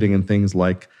participating in things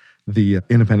like the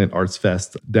Independent Arts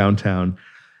Fest downtown,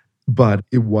 but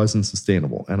it wasn't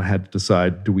sustainable. And I had to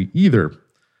decide, do we either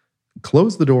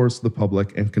close the doors to the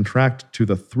public and contract to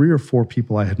the 3 or 4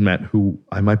 people I had met who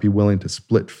I might be willing to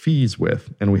split fees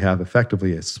with, and we have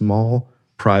effectively a small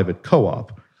private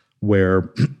co-op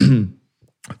where 3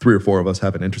 or 4 of us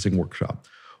have an interesting workshop?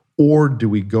 Or do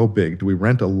we go big? Do we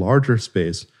rent a larger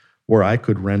space where I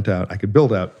could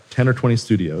build out 10 or 20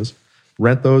 studios,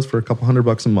 rent those for a couple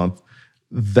 $100 a month?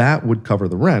 That would cover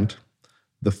the rent.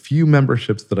 The few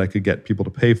memberships that I could get people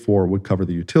to pay for would cover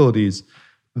the utilities.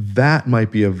 That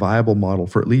might be a viable model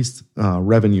for at least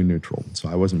revenue neutral. So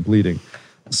I wasn't bleeding.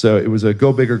 So it was a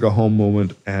go big or go home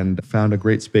moment, and found a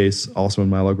great space also in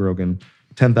Milo Grogan,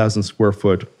 10,000 square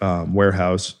foot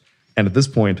warehouse. And at this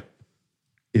point,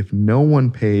 if no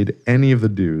one paid any of the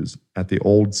dues at the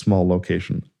old small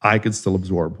location, I could still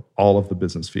absorb all of the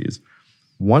business fees.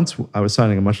 Once I was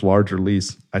signing a much larger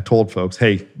lease, I told folks,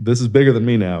 hey, this is bigger than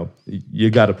me now. You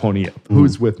got to pony up.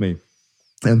 Who's with me?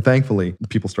 And thankfully,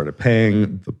 people started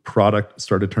paying. The product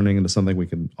started turning into something we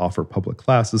can offer public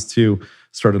classes to,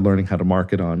 started learning how to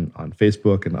market on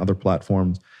Facebook and other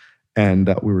platforms. And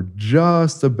we were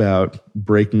just about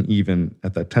breaking even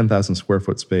at that 10,000 square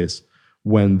foot space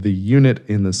when the unit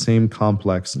in the same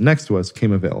complex next to us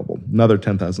came available, another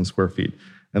 10,000 square feet.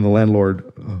 And the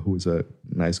landlord, who was a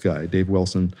nice guy, Dave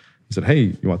Wilson, he said,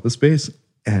 hey, you want this space?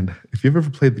 And if you've ever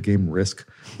played the game Risk,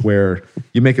 where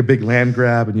you make a big land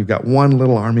grab and you've got one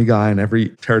little army guy in every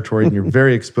territory and you're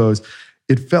very exposed,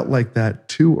 it felt like that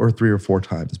 2 or 3 or 4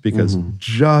 times, because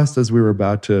just as we were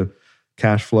about to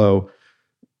cash flow,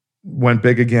 went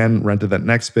big again, rented that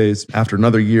next space. After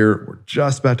another year, we're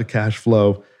just about to cash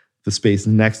flow. The space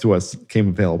next to us came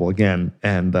available again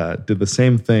and did the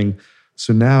same thing.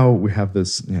 So now we have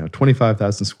this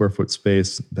 25,000 square foot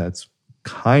space that's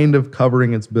kind of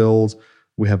covering its bills.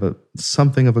 We have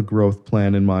something of a growth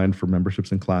plan in mind for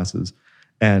memberships and classes.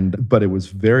 But it was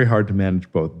very hard to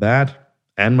manage both that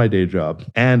and my day job.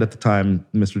 And at the time,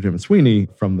 Mr. Jim Sweeney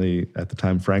from at the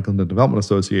time, Franklin Development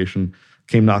Association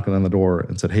came knocking on the door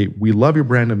and said, hey, we love your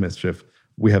brand of Mischief.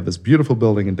 we have this beautiful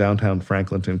building in downtown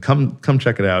Franklinton. Come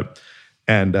check it out.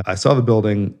 And I saw the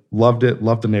building, loved it,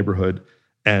 loved the neighborhood.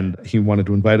 And he wanted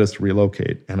to invite us to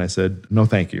relocate. And I said, no,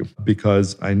 thank you.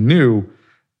 Because I knew,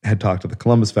 had talked to the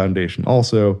Columbus Foundation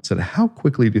also, said, how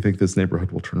quickly do you think this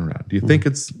neighborhood will turn around? Do you think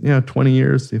it's 20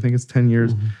 years? Do you think it's 10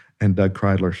 years? And Doug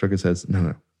Kreidler shook his head,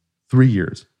 no, 3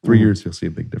 years. 3 years, you'll see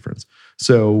a big difference.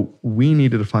 So we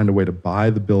needed to find a way to buy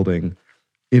the building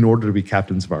in order to be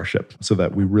captains of our ship so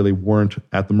that we really weren't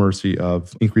at the mercy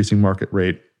of increasing market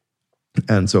rate.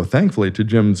 And so thankfully, to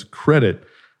Jim's credit,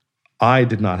 I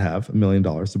did not have $1 million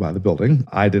to buy the building.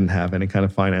 I didn't have any kind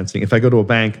of financing. If I go to a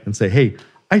bank and say, hey,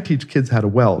 I teach kids how to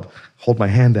weld, hold my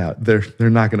hand out, they're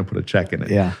not going to put a check in it.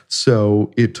 Yeah.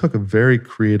 So it took a very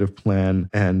creative plan.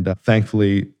 And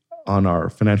thankfully, on our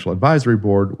financial advisory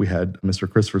board, we had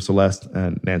Mr. Christopher Celeste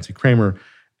and Nancy Kramer.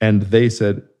 And they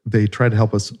said they tried to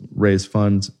help us raise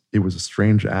funds. It was a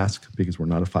strange ask because we're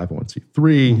not a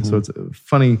 501c3. So it's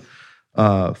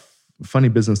a funny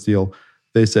business deal.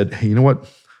 They said, hey, you know what?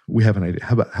 We have an idea.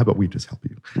 How about we just help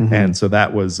you? And so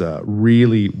that was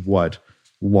really what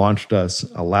launched us,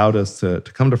 allowed us to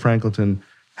come to Franklinton,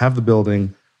 have the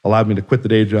building, allowed me to quit the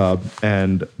day job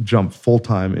and jump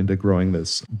full-time into growing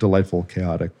this delightful,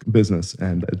 chaotic business.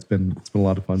 And it's been a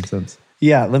lot of fun since.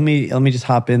 Yeah, let me just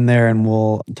hop in there and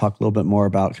we'll talk a little bit more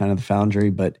about kind of the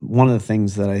Foundry. But one of the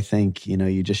things that I think,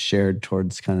 you just shared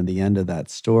towards kind of the end of that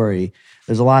story,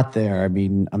 there's a lot there. I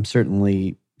mean, I'm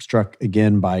certainly struck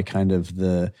again by kind of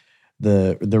the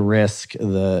risk,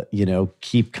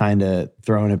 keep kind of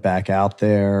throwing it back out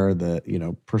there,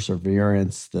 the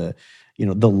perseverance, the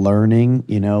learning,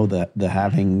 the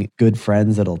having good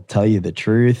friends that'll tell you the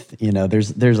truth.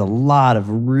 There's a lot of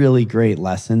really great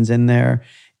lessons in there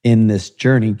in this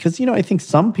journey. Because, I think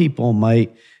some people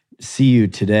might see you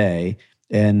today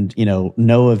and,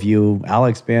 know of you,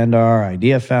 Alex Bandar,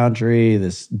 Idea Foundry,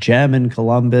 this gem in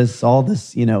Columbus, all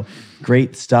this,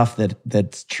 great stuff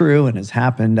that's true and has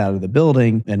happened out of the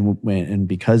building and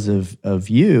because of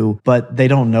you, but they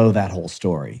don't know that whole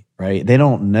story, right? They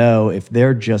don't know if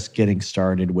they're just getting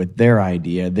started with their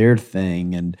idea, their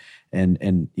thing, and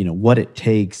what it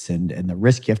takes and the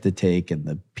risk you have to take and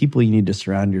the people you need to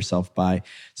surround yourself by.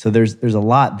 So there's a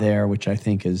lot there, which I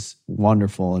think is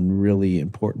wonderful and really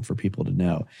important for people to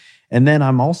know. And then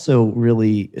I'm also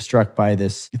really struck by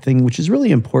this thing, which is really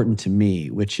important to me,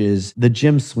 which is the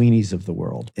Jim Sweeneys of the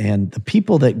world and the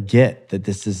people that get that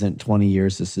this isn't 20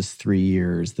 years, this is 3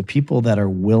 years, the people that are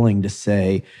willing to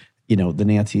say, the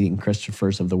Nancy and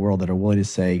Christophers of the world that are willing to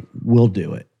say, we'll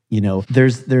do it.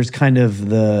 There's kind of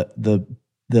the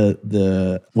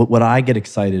what I get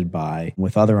excited by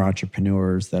with other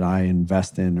entrepreneurs that I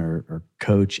invest in or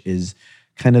coach is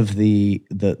kind of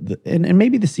and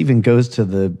maybe this even goes to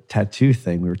the tattoo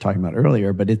thing we were talking about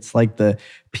earlier, but it's like the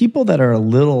people that are a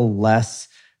little less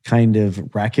kind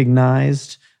of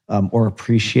recognized or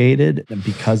appreciated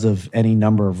because of any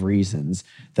number of reasons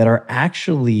that are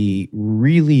actually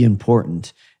really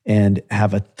important and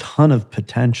have a ton of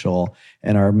potential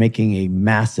and are making a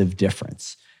massive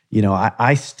difference.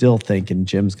 I still think, and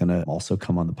Jim's going to also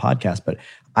come on the podcast, but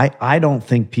I don't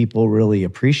think people really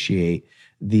appreciate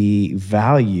the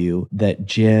value that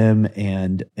Jim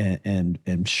and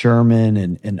Sherman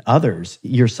and others,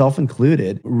 yourself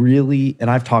included, really, and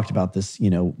I've talked about this,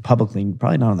 publicly,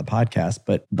 probably not on the podcast,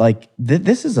 but like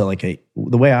this is the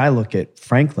way I look at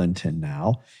Franklinton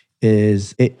now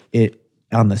is it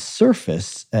on the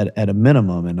surface at a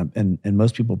minimum, and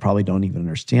most people probably don't even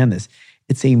understand this,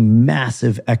 it's a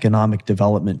massive economic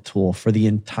development tool for the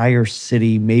entire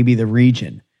city, maybe the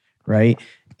region, right?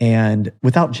 And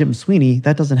without Jim Sweeney,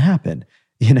 that doesn't happen,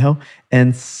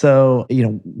 And so,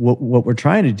 what we're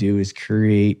trying to do is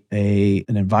create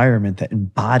an environment that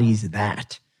embodies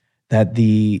that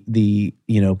the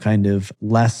kind of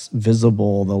less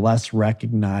visible, the less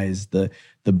recognized, the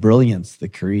brilliance, the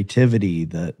creativity,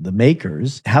 the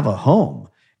makers have a home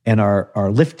and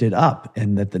are lifted up,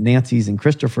 and that the Nancys and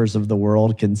Christophers of the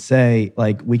world can say,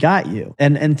 like, we got you.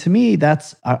 And to me,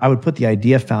 I would put the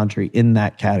Idea Foundry in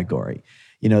that category.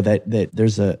 That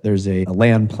there's a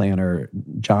land planner,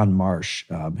 John Marsh,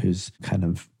 who's kind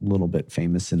of a little bit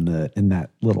famous in that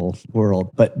little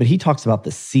world, but he talks about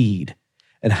the seed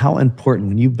and how important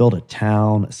when you build a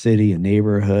town, a city, a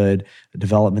neighborhood, a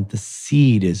development, the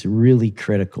seed is really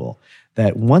critical.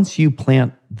 That once you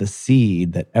plant the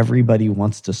seed that everybody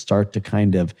wants to start to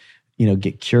kind of,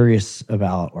 get curious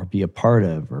about or be a part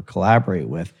of or collaborate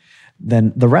with,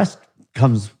 then the rest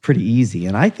comes pretty easy.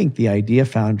 And I think the Idea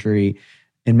Foundry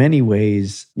in many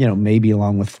ways, maybe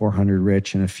along with 400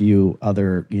 Rich and a few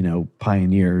other,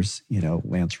 pioneers,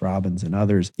 Lance Robbins and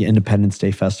others, the Independence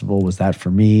Day Festival was that for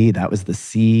me. That was the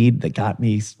seed that got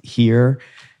me here.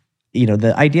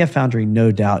 The Idea Foundry,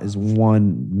 no doubt, is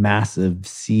one massive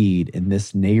seed in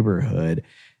this neighborhood.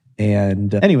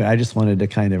 And anyway, I just wanted to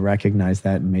kind of recognize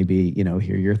that and maybe,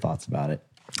 hear your thoughts about it.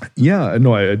 Yeah,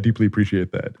 no, I deeply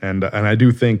appreciate that. And I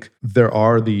do think there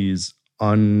are these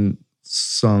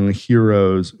unsung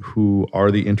heroes who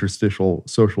are the interstitial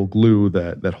social glue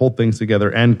that hold things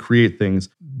together and create things.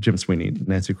 Jim Sweeney,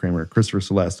 Nancy Kramer, Christopher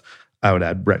Celeste. I would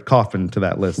add Brett Coffin to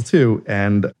that list too.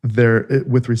 And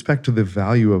with respect to the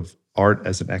value of art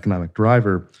as an economic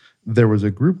driver, there was a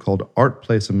group called Art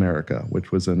Place America,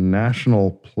 which was a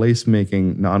national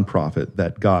placemaking nonprofit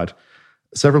that got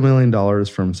several $1 million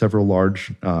from several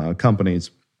large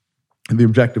companies. And the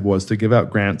objective was to give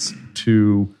out grants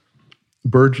to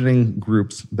burgeoning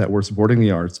groups that were supporting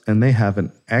the arts. And they have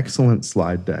an excellent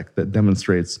slide deck that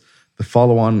demonstrates the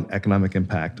follow-on economic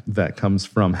impact that comes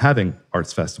from having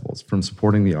arts festivals, from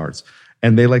supporting the arts.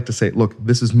 And they like to say, look,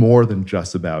 this is more than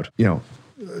just about,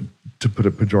 to put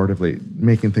it pejoratively,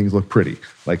 making things look pretty.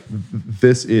 Like,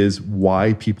 this is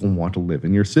why people want to live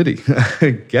in your city.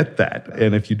 Get that.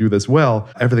 And if you do this well,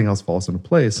 everything else falls into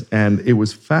place. And it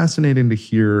was fascinating to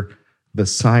hear the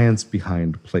science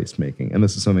behind placemaking. And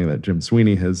this is something that Jim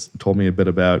Sweeney has told me a bit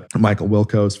about. Michael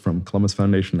Wilkos from Columbus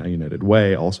Foundation, now United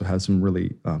Way, also has some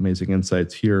really amazing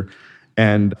insights here.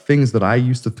 And things that I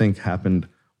used to think happened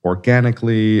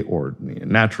organically or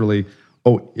naturally.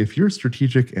 Oh, if you're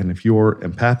strategic and if you're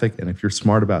empathic and if you're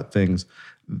smart about things,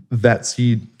 that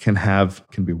seed can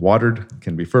be watered,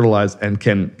 can be fertilized, and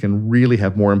can really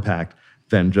have more impact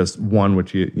than just one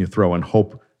which you throw and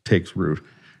hope takes root.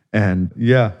 And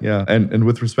yeah. And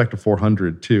with respect to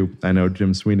 400 too, I know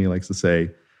Jim Sweeney likes to say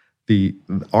the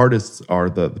artists are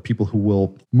the people who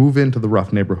will move into the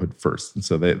rough neighborhood first. And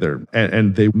so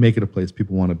they make it a place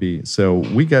people want to be. So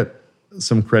we get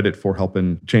some credit for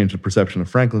helping change the perception of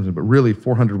Franklinton, but really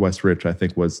 400 West Rich, I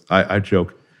think I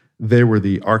joke, they were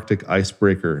the Arctic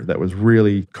icebreaker that was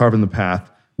really carving the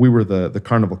path. We were the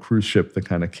Carnival cruise ship that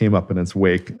kind of came up in its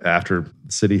wake after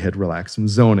the city had relaxed some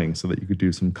zoning so that you could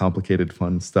do some complicated,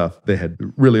 fun stuff. They had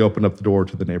really opened up the door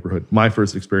to the neighborhood. My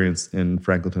first experience in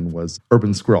Franklinton was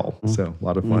Urban Scroll, so a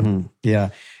lot of fun. Mm-hmm. Yeah,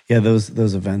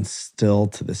 those events still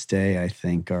to this day, I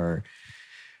think, are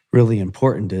really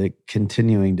important to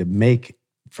continuing to make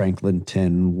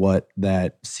Franklinton what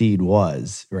that seed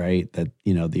was, right? That,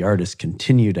 the artists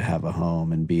continue to have a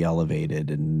home and be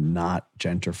elevated and not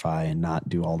gentrify and not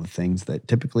do all the things that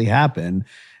typically happen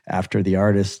after the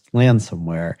artist lands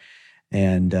somewhere.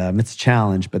 And it's a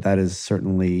challenge, but that is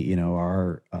certainly,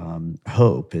 our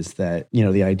hope is that,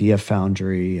 the Idea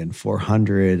Foundry and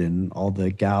 400 and all the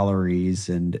galleries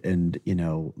and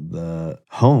the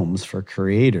homes for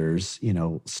creators,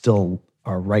 still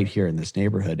are right here in this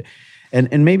neighborhood.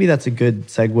 And maybe that's a good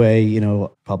segue,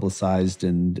 publicized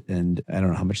and I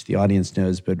don't know how much the audience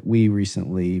knows, but we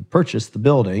recently purchased the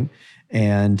building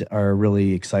and are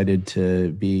really excited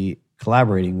to be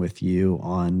collaborating with you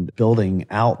on building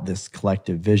out this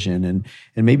collective vision. And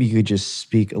maybe you could just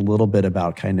speak a little bit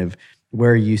about kind of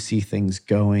where you see things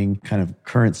going, kind of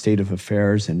current state of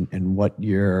affairs and what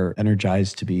you're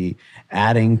energized to be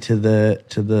adding to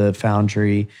the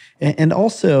Foundry. And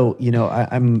also,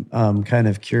 I'm kind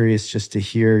of curious just to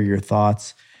hear your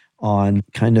thoughts on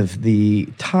kind of the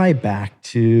tie back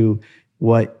to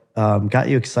what got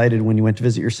you excited when you went to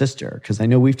visit your sister? Because I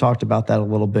know we've talked about that a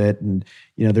little bit, and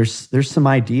there's some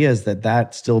ideas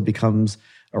that still becomes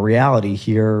a reality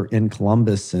here in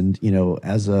Columbus, and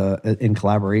in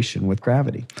collaboration with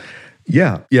Gravity.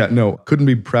 Yeah, no, couldn't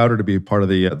be prouder to be a part of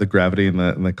the Gravity and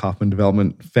the Kaufman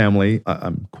Development family.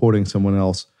 I'm quoting someone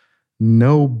else.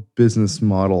 No business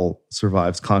model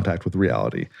survives contact with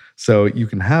reality. So you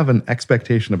can have an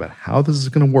expectation about how this is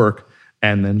going to work,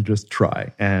 and then just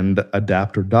try and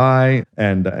adapt or die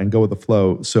and go with the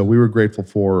flow. So we were grateful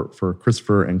for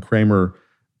Christopher and Kramer.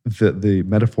 The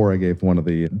metaphor I gave one of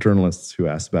the journalists who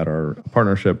asked about our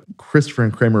partnership, Christopher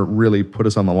and Kramer really put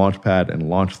us on the launch pad and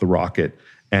launched the rocket.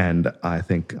 And I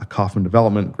think Kaufman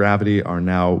Development, Gravity are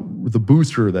now the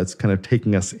booster that's kind of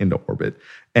taking us into orbit.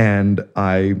 And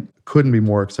I couldn't be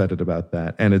more excited about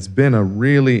that. And it's been a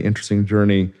really interesting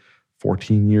journey,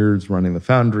 14 years running the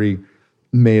Foundry,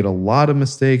 made a lot of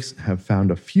mistakes, have found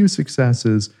a few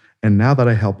successes. And now that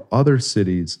I help other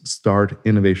cities start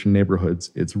innovation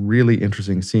neighborhoods, it's really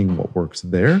interesting seeing what works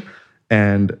there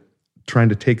and trying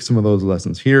to take some of those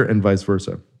lessons here and vice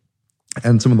versa.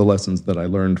 And some of the lessons that I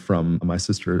learned from my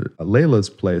sister Layla's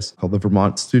place called the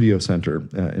Vermont Studio Center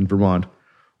in Vermont,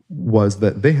 was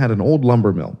that they had an old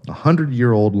lumber mill, a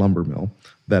 100-year-old lumber mill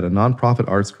that a nonprofit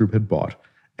arts group had bought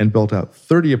and built out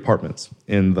 30 apartments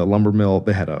in the lumber mill.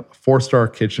 They had a 4-star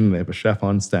kitchen. They have a chef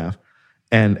on staff.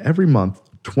 And every month,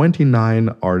 29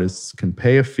 artists can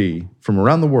pay a fee from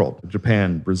around the world,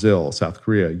 Japan, Brazil, South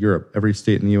Korea, Europe, every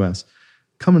state in the US,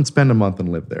 come and spend a month and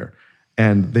live there.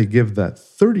 And they give that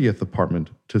 30th apartment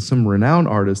to some renowned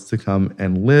artists to come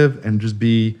and live and just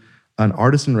be an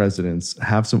artist in residence,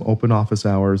 have some open office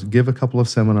hours, give a couple of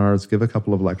seminars, give a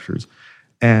couple of lectures.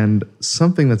 And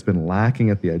something that's been lacking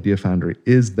at the Idea Foundry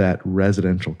is that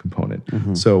residential component.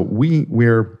 Mm-hmm. So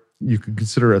we're, you could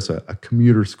consider us a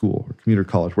commuter school or commuter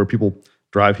college where people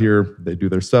drive here, they do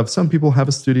their stuff. Some people have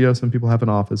a studio, some people have an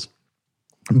office.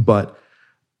 But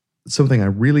something I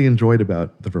really enjoyed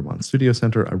about the Vermont Studio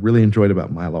Center, I really enjoyed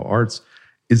about Milo Arts,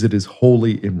 is it is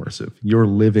wholly immersive. You're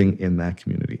living in that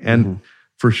community. And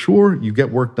for sure, you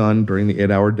get work done during the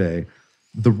 8-hour day.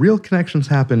 The real connections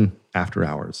happen after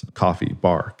hours: coffee,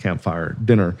 bar, campfire,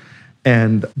 dinner.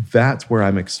 And that's where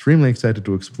I'm extremely excited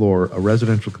to explore a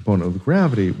residential component of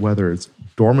Gravity, whether it's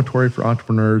dormitory for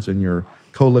entrepreneurs in your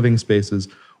co-living spaces,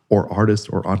 or artists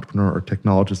or entrepreneur or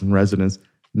technologists in residence.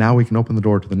 Now we can open the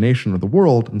door to the nation or the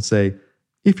world and say,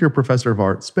 if you're a professor of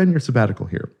art, spend your sabbatical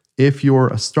here. If you're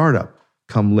a startup,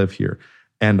 come live here.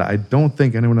 And I don't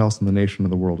think anyone else in the nation or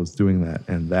the world is doing that.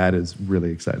 And that is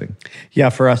really exciting. Yeah,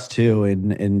 for us too.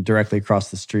 And directly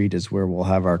across the street is where we'll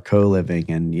have our co-living.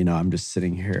 And, I'm just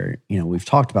sitting here, we've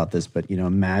talked about this, but,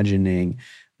 imagining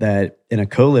that in a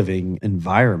co-living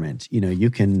environment,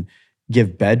 you can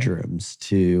give bedrooms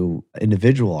to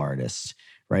individual artists,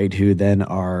 right, who then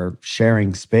are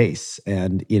sharing space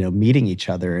and meeting each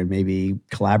other and maybe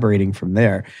collaborating from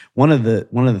there. One of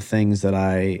the things that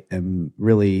I am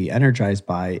really energized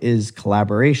by is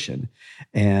collaboration,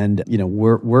 and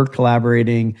we're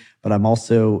collaborating, but I'm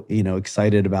also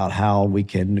excited about how we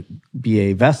can be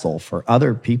a vessel for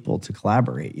other people to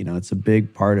collaborate. It's a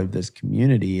big part of this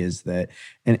community is that,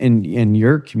 and in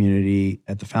your community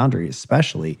at the Foundry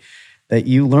especially, that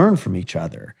you learn from each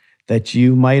other, that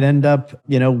you might end up,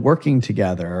 working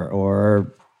together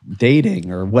or dating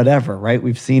or whatever, right?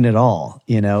 We've seen it all,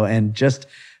 and just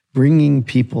bringing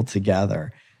people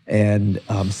together and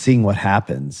seeing what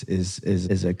happens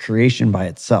is a creation by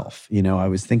itself. I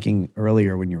was thinking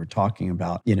earlier when you were talking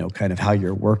about, kind of how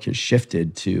your work has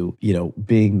shifted to,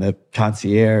 being the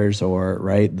concierge or,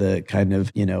 right, the kind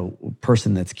of,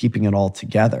 person that's keeping it all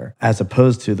together, as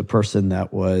opposed to the person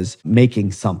that was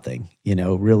making something,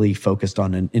 really focused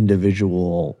on an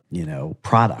individual,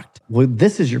 product. Well,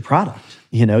 this is your product.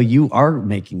 You are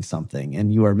making something,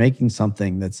 and you are making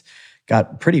something that's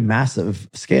got pretty massive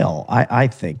scale, I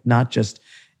think, not just,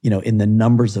 in the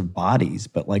numbers of bodies,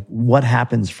 but like what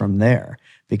happens from there,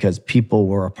 because people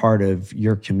were a part of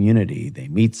your community. They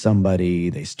meet somebody,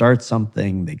 they start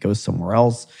something, they go somewhere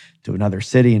else to another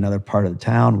city, another part of the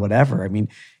town, whatever. I mean,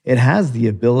 it has the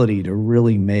ability to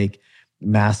really make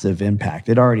massive impact.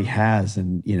 It already has.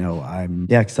 And, I'm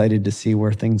excited to see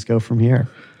where things go from here.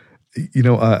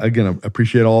 Again, I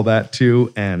appreciate all that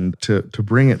too. And to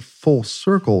bring it full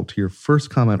circle to your first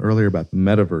comment earlier about the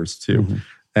metaverse too. Mm-hmm.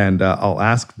 And I'll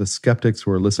ask the skeptics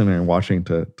who are listening and watching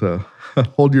to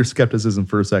hold your skepticism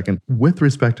for a second. With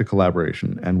respect to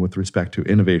collaboration and with respect to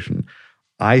innovation,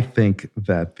 I think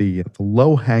that the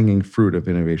low-hanging fruit of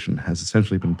innovation has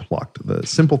essentially been plucked. The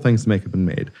simple things to make have been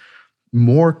made.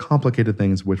 More complicated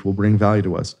things which will bring value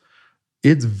to us,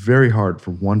 it's very hard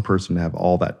for one person to have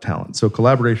all that talent. So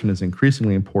collaboration is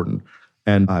increasingly important.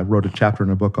 And I wrote a chapter in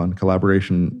a book on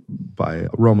collaboration by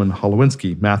Roman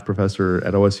Holowinski, math professor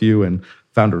at OSU and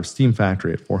founder of Steam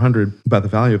Factory at 400, about the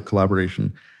value of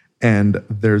collaboration. And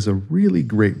there's a really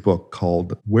great book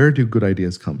called Where Do Good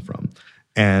Ideas Come From?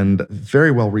 And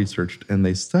very well researched. And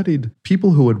they studied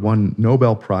people who had won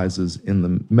Nobel Prizes in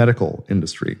the medical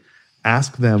industry.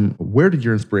 Ask them, where did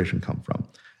your inspiration come from?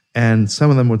 And some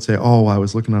of them would say, oh, I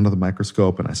was looking under the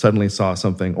microscope and I suddenly saw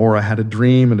something, or I had a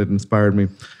dream and it inspired me.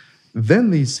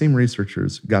 Then these same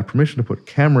researchers got permission to put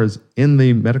cameras in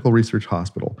the medical research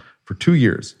hospital for 2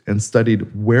 years and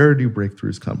studied where do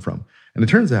breakthroughs come from. And it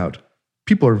turns out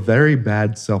people are very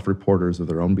bad self-reporters of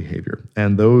their own behavior.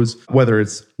 And those, whether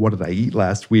it's what did I eat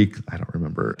last week? I don't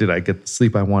remember. Did I get the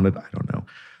sleep I wanted? I don't know.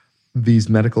 These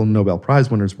medical Nobel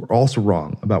Prize winners were also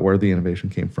wrong about where the innovation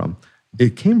came from.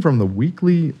 It came from the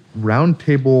weekly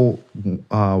roundtable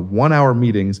 1-hour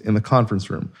meetings in the conference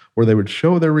room where they would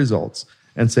show their results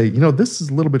and say, this is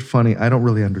a little bit funny. I don't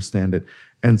really understand it.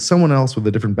 And someone else with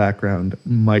a different background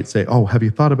might say, oh, have you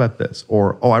thought about this?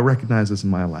 Or, oh, I recognize this in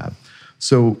my lab.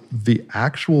 So the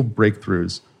actual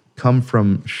breakthroughs come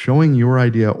from showing your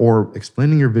idea or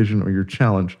explaining your vision or your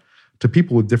challenge to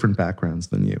people with different backgrounds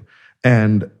than you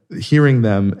and hearing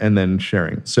them and then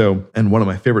sharing. So, and one of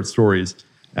my favorite stories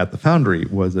at the Foundry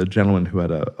was a gentleman who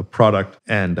had a product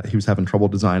and he was having trouble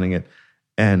designing it.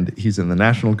 And he's in the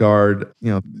National Guard,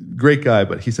 great guy,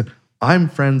 but he said, I'm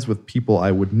friends with people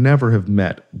I would never have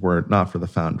met were it not for the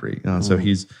Foundry. So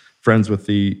he's friends with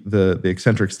the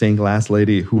eccentric stained glass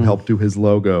lady who helped do his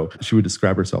logo. She would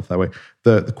describe herself that way.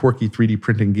 The quirky 3D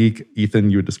printing geek,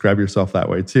 Ethan, you would describe yourself that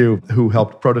way too, who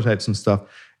helped prototype some stuff.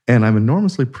 And I'm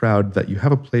enormously proud that you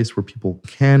have a place where people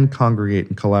can congregate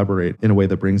and collaborate in a way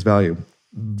that brings value.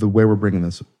 The way we're bringing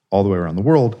this all the way around the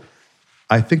world,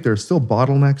 I think there are still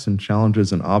bottlenecks and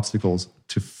challenges and obstacles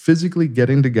to physically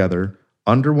getting together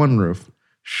under one roof,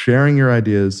 sharing your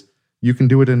ideas. You can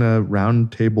do it in a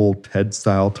round table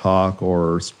TED-style talk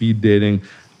or speed dating.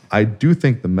 I do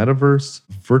think the metaverse,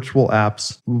 virtual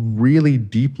apps really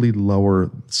deeply lower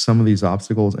some of these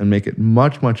obstacles and make it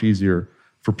much, much easier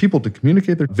for people to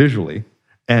communicate visually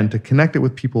and to connect it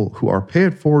with people who are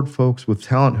pay-it-forward folks with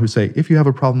talent who say, if you have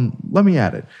a problem, let me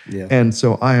at it. Yeah. And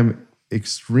so I am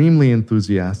extremely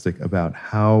enthusiastic about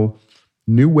how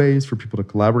new ways for people to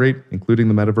collaborate, including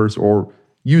the metaverse, or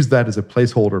use that as a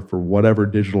placeholder for whatever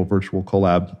digital virtual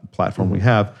collab platform we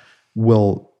have,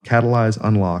 will catalyze,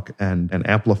 unlock, and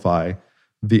amplify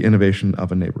the innovation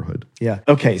of a neighborhood. Yeah.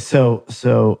 Okay.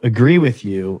 So agree with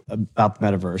you about the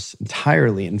metaverse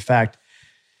entirely. In fact,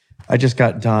 I just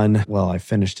got done. Well, I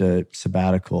finished a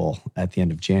sabbatical at the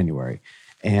end of January.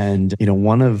 And,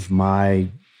 one of my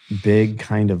big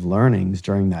kind of learnings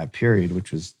during that period,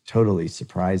 which was totally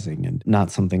surprising and not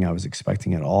something I was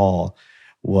expecting at all,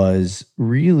 was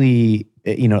really,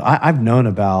 I've known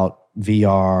about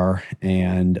VR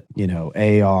and,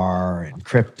 AR and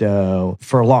crypto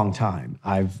for a long time.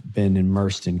 I've been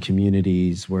immersed in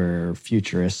communities where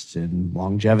futurists and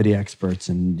longevity experts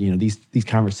and, these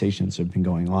conversations have been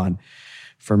going on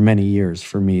for many years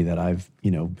for me that I've,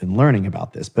 been learning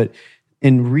about this. But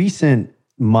in recent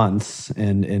months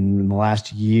and in the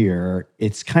last year,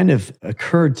 it's kind of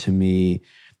occurred to me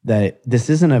that this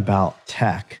isn't about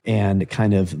tech and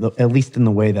kind of, at least in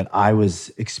the way that I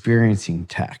was experiencing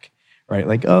tech, right?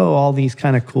 Like, all these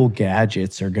kind of cool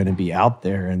gadgets are going to be out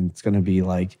there and it's going to be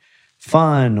like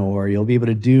fun, or you'll be able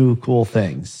to do cool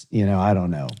things. I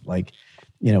don't know. Like,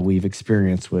 we've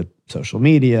experienced with social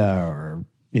media or,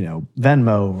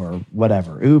 Venmo or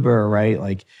whatever, Uber, right?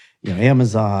 Like,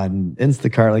 Amazon,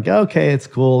 Instacart, like, okay, it's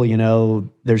cool.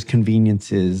 There's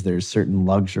conveniences, there's certain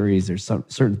luxuries, there's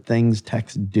certain things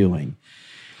tech's doing.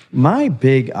 My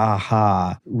big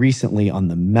aha recently on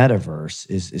the metaverse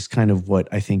is kind of what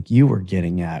I think you were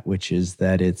getting at, which is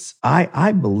that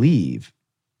I believe,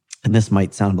 and this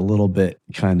might sound a little bit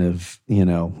kind of,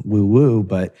 woo-woo,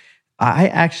 but I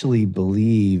actually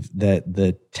believe that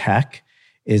the tech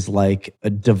is like a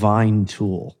divine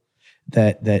tool.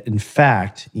 That in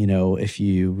fact, if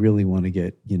you really want to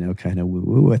get, kind of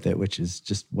woo-woo with it, which is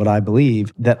just what I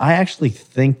believe, that I actually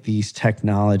think these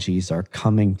technologies are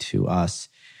coming to us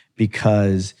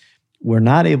because we're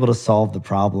not able to solve the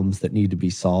problems that need to be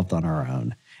solved on our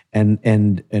own.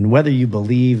 And whether you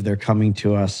believe they're coming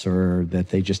to us or that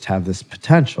they just have this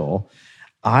potential,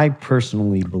 I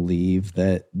personally believe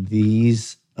that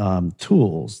these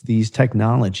tools, these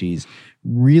technologies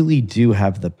really do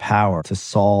have the power to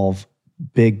solve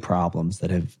big problems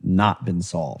that have not been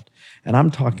solved. And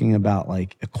I'm talking about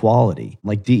like equality,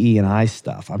 like DE&I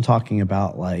stuff. I'm talking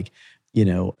about like,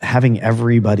 having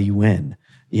everybody win,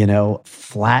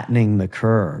 flattening the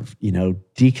curve,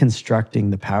 deconstructing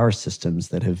the power systems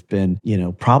that have been,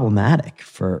 problematic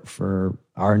for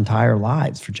our entire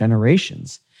lives, for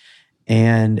generations.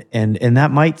 And that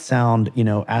might sound,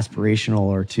 aspirational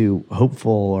or too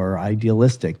hopeful or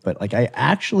idealistic, but like I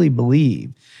actually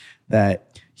believe that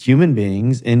human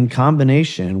beings in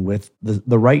combination with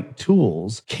the right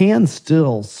tools can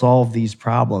still solve these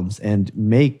problems and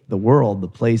make the world the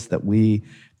place that we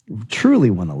truly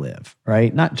want to live,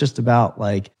 right? Not just about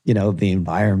like, the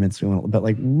environments we want, but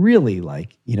like really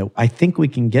like, I think we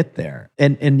can get there.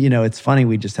 And it's funny,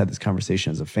 we just had this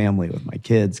conversation as a family with my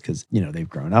kids because, they've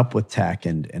grown up with tech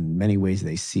and in many ways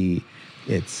they see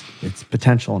its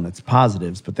potential and its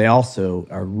positives, but they also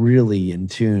are really in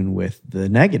tune with the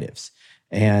negatives.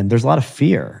 And there's a lot of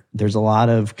fear, there's a lot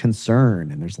of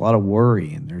concern, and there's a lot of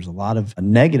worry, and there's a lot of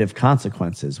negative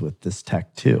consequences with this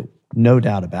tech too. No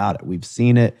doubt about it. We've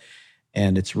seen it,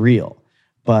 and it's real.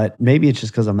 But maybe it's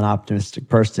just because I'm an optimistic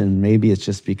person. Maybe it's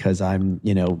just because I'm,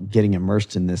 getting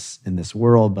immersed in this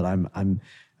world. But I'm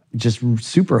just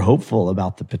super hopeful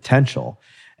about the potential.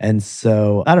 And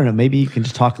so I don't know. Maybe you can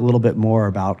just talk a little bit more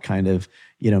about kind of,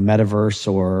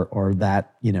 metaverse or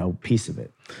that, piece of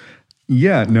it?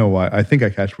 Yeah, no, I think I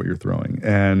catch what you're throwing.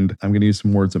 And I'm going to use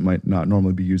some words that might not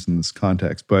normally be used in this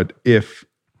context. But if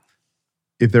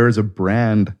there is a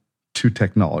brand to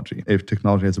technology, if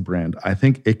technology has a brand, I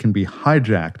think it can be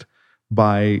hijacked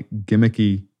by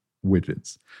gimmicky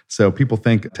widgets. So people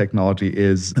think technology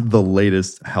is the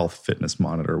latest health fitness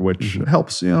monitor, which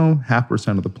helps,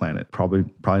 0.5% of the planet, probably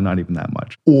not even that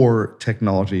much. Or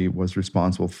technology was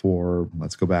responsible for,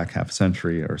 let's go back half a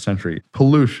century or century,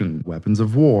 pollution, weapons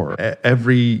of war,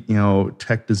 every,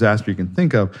 tech disaster you can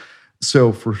think of.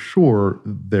 So for sure,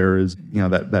 there is,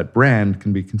 that brand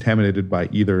can be contaminated by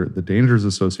either the dangers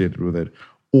associated with it,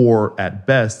 or at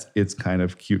best, it's kind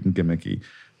of cute and gimmicky.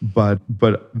 But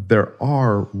there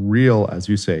are real, as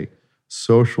you say,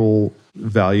 social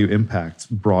value impacts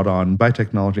brought on by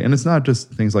technology. And it's not just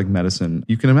things like medicine.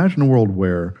 You can imagine a world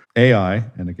where AI,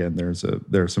 and again,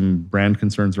 there are some brand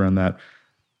concerns around that,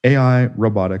 AI,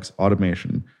 robotics,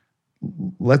 automation.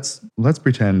 Let's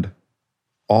pretend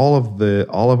all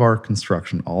of our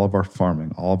construction, all of our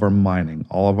farming, all of our mining,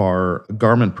 all of our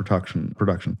garment production,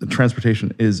 the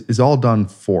transportation is all done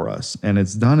for us. And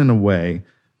it's done in a way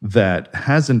that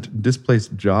hasn't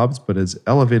displaced jobs, but has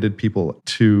elevated people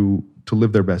to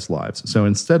live their best lives. So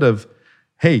instead of,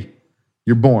 hey,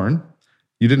 you're born,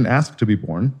 you didn't ask to be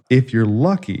born. If you're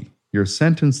lucky, you're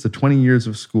sentenced to 20 years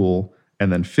of school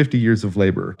and then 50 years of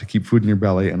labor to keep food in your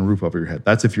belly and a roof over your head.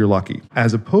 That's if you're lucky.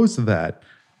 As opposed to that,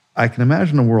 I can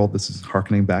imagine a world, this is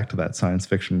hearkening back to that science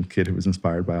fiction kid who was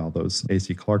inspired by all those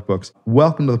A.C. Clarke books.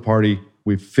 Welcome to the party.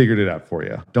 We've figured it out for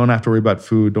you. Don't have to worry about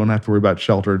food. Don't have to worry about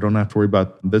shelter. Don't have to worry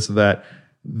about this or that.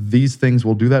 These things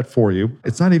will do that for you.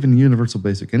 It's not even universal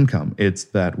basic income. It's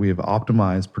that we have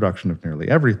optimized production of nearly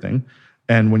everything.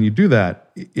 And when you do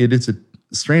that, it is a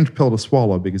strange pill to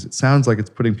swallow because it sounds like it's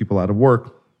putting people out of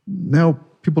work. No,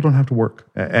 people don't have to work.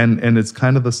 And it's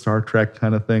kind of the Star Trek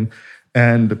kind of thing.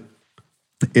 And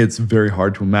it's very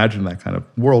hard to imagine that kind of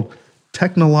world.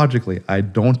 Technologically, I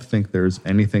don't think there's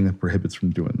anything that prohibits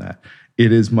from doing that.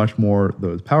 It is much more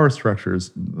those power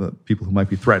structures, the people who might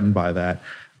be threatened by that,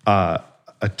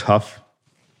 a tough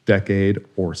decade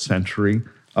or century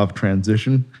of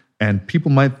transition. And people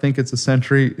might think it's a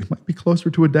century. It might be closer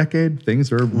to a decade.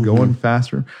 Things are going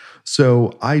faster.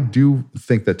 So I do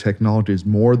think that technology is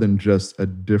more than just a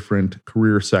different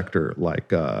career sector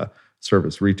like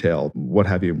service, retail, what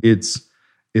have you. It's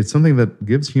something that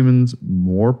gives humans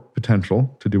more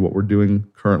potential to do what we're doing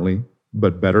currently,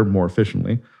 but better, more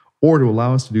efficiently, or to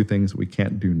allow us to do things that we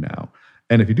can't do now.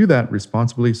 And if you do that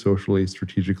responsibly, socially,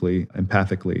 strategically,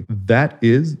 empathically, that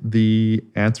is the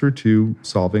answer to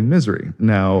solving misery.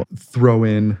 Now, throw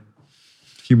in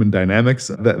human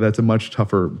dynamics, that's a much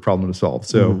tougher problem to solve.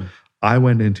 So I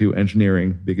went into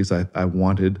engineering because I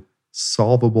wanted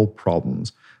solvable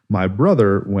problems. My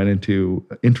brother went into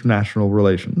international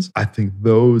relations. I think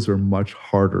those are much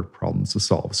harder problems to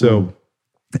solve. So,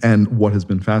 and what has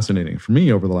been fascinating for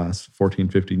me over the last 14,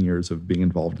 15 years of being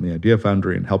involved in the Idea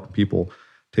Foundry and helping people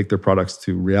take their products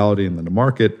to reality and then to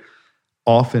market,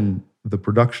 often the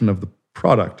production of the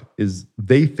product is,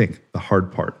 they think, the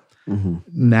hard part.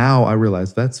 Now I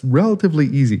realize that's relatively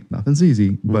easy. Nothing's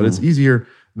easy, but it's easier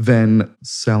than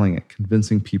selling it,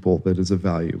 convincing people that is of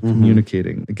value,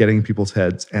 communicating, getting in people's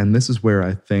heads. And this is where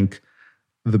I think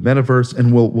the metaverse,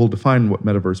 and we'll define what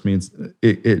metaverse means,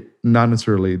 it not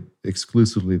necessarily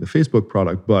exclusively the Facebook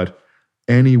product, but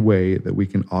any way that we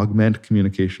can augment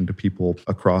communication to people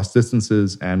across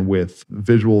distances and with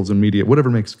visuals and media, whatever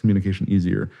makes communication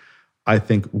easier, I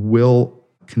think will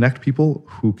connect people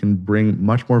who can bring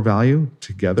much more value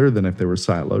together than if they were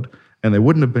siloed, and they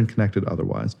wouldn't have been connected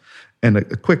otherwise. And a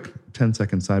quick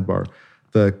 10-second sidebar,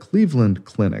 the Cleveland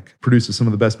Clinic produces some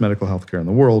of the best medical health care in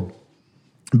the world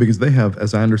because they have,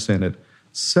 as I understand it,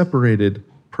 separated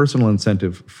personal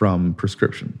incentive from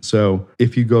prescription. So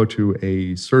if you go to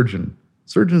a surgeon,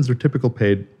 surgeons are typically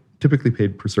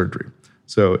paid per surgery.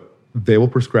 So they will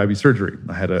prescribe you surgery.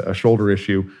 I had a shoulder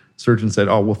issue. Surgeon said,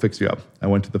 we'll fix you up. I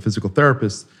went to the physical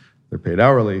therapist. They're paid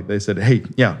hourly. They said, hey,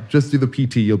 yeah, just do the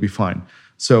PT. You'll be fine.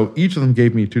 So each of them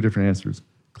gave me two different answers.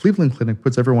 Cleveland Clinic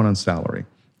puts everyone on salary.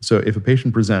 So if a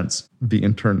patient presents, the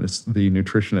internist, the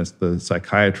nutritionist, the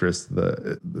psychiatrist,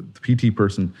 the PT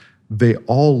person, they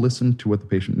all listen to what the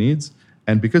patient needs.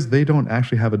 And because they don't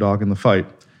actually have a dog in the fight,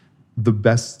 the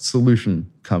best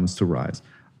solution comes to rise.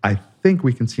 I think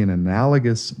we can see an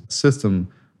analogous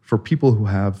system for people who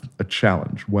have a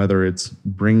challenge, whether it's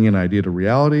bringing an idea to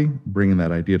reality, bringing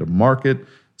that idea to market,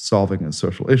 solving a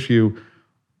social issue.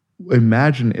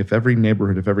 Imagine if every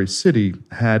neighborhood, if every city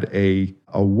had a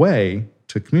way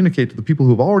to communicate to the people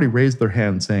who have already raised their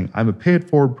hand saying, I'm a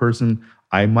pay-it-forward person,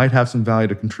 I might have some value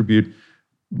to contribute.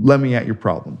 Let me at your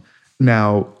problem.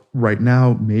 Now, right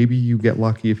now, maybe you get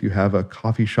lucky if you have a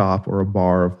coffee shop or a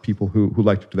bar of people who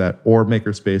like to do that, or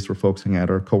makerspace where folks hang out,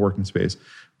 or a co-working space.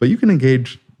 But you can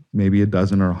engage maybe a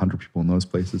dozen or 100 people in those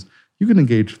places. You can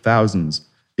engage thousands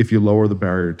if you lower the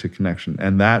barrier to connection.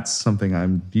 And that's something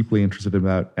I'm deeply interested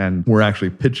about. And we're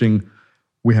actually pitching.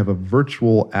 We have a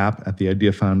virtual app at the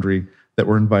Idea Foundry that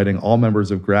we're inviting all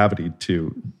members of Gravity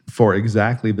to for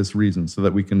exactly this reason, so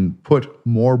that we can put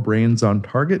more brains on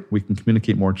target, we can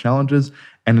communicate more challenges,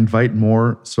 and invite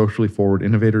more socially forward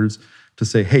innovators to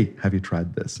say, hey, have you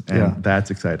tried this? And that's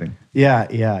exciting. Yeah,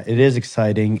 it is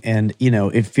exciting. And,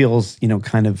 it feels,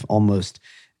 kind of almost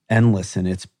endless in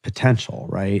its potential,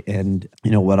 right? And,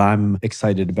 what I'm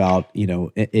excited about,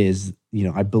 is,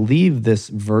 I believe this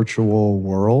virtual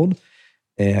world,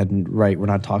 and right, we're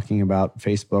not talking about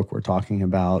Facebook, we're talking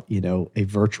about, a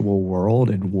virtual world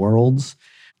and worlds,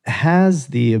 has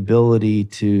the ability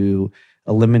to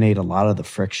eliminate a lot of the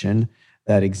friction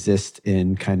that exists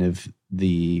in kind of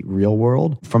the real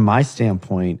world. From my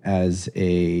standpoint as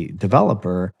a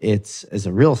developer, as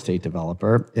a real estate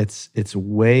developer, it's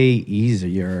way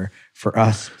easier for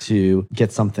us to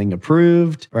get something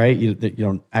approved, right? You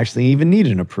don't actually even need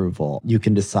an approval. You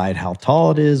can decide how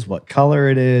tall it is, what color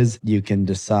it is. You can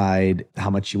decide how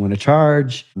much you want to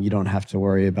charge. You don't have to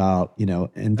worry about,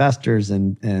 investors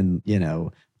and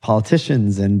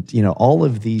politicians and, all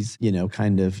of these,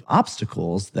 kind of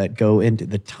obstacles that go into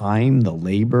the time, the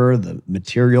labor, the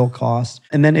material cost.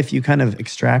 And then if you kind of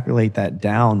extrapolate that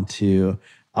down to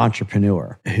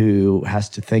entrepreneur who has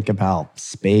to think about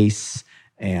space,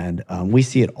 and we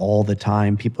see it all the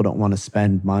time. People don't want to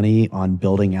spend money on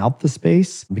building out the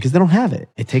space because they don't have it.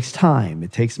 It takes time,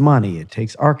 it takes money, it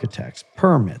takes architects,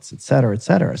 permits, et cetera, et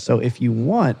cetera. So if you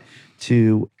want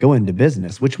to go into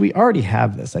business, which we already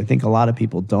have this. I think a lot of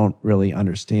people don't really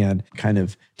understand kind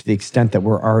of to the extent that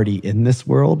we're already in this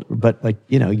world, but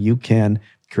you can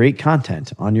create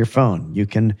content on your phone. You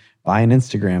can buy an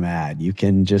Instagram ad. You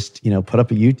can just, put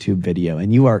up a YouTube video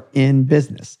and you are in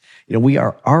business. We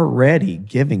are already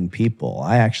giving people,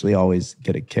 I actually always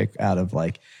get a kick out of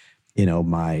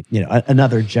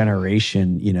another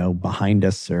generation, behind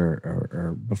us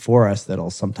or before us that'll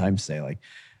sometimes say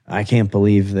I can't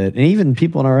believe that, and even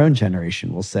people in our own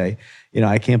generation will say,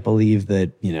 I can't believe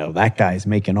that, that guy's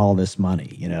making all this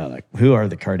money. Who are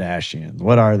the Kardashians?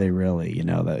 What are they really?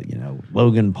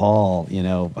 Logan Paul,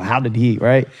 how did he,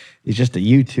 right? He's just a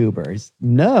YouTuber.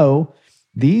 No,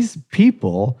 these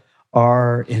people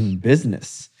are in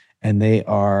business and they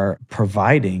are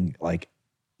providing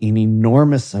an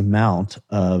enormous amount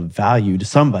of value to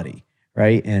somebody,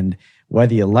 right? And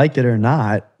whether you like it or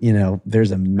not,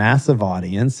 there's a massive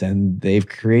audience and they've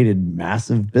created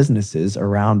massive businesses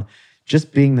around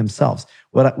just being themselves.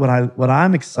 What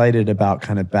I'm excited about,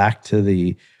 kind of back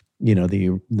to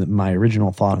my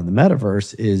original thought on the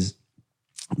metaverse, is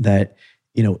that,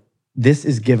 this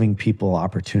is giving people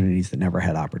opportunities that never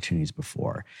had opportunities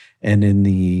before. And in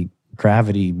the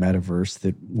Gravity metaverse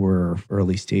that we're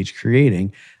early stage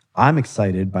creating, I'm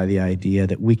excited by the idea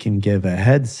that we can give a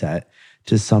headset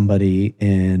to somebody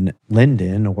in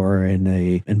Linden or in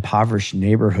a impoverished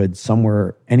neighborhood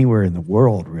anywhere in the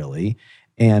world, really.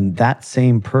 And that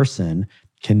same person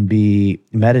can be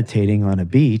meditating on a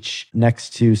beach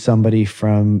next to somebody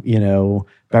from,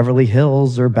 Beverly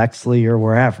Hills or Bexley or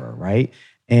wherever, right?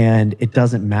 And it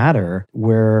doesn't matter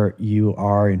where you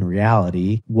are in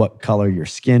reality, what color your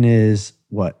skin is,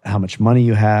 how much money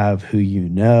you have, who you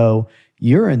know.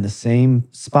 You're in the same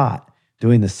spot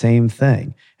doing the same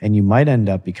thing. And you might end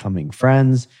up becoming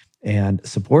friends and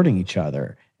supporting each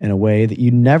other in a way that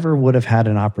you never would have had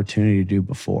an opportunity to do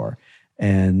before.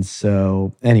 And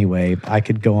so anyway, I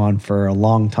could go on for a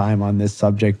long time on this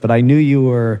subject, but I knew you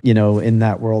were, in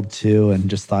that world too, and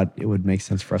just thought it would make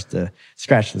sense for us to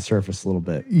scratch the surface a little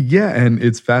bit. Yeah, and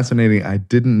it's fascinating. I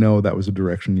didn't know that was a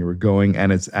direction you were going,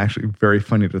 and it's actually very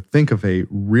funny to think of a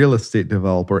real estate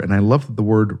developer, and I love that the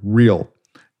word real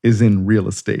is in real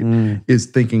estate, is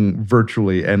thinking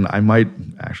virtually. And I might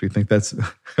actually think that's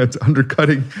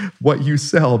undercutting what you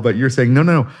sell, but you're saying,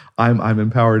 no, I'm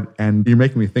empowered. And you're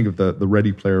making me think of the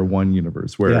Ready Player One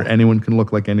universe where anyone can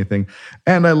look like anything.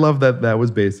 And I love that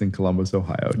was based in Columbus,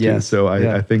 Ohio, too. Yes. So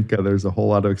I think there's a whole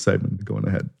lot of excitement going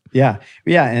ahead. Yeah.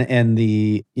 And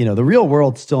the real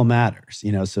world still matters,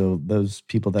 so those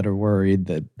people that are worried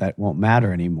that won't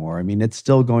matter anymore, I mean, it's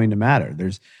still going to matter.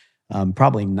 There's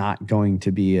probably not going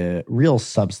to be a real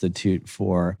substitute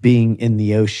for being in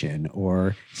the ocean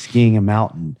or skiing a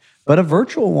mountain But a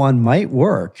virtual one might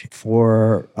work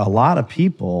for a lot of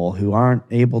people who aren't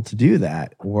able to do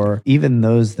that, or even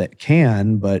those that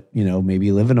can, but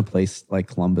maybe live in a place like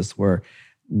Columbus where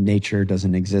nature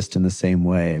doesn't exist in the same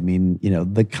way. I mean,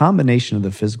 the combination of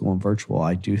the physical and virtual,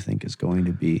 I do think is going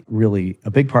to be really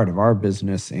a big part of our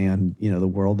business and, the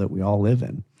world that we all live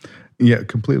in. Yeah,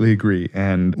 completely agree.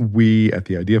 And we at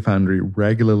the Idea Foundry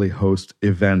regularly host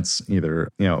events, either,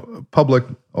 public,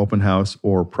 open house,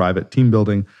 or private team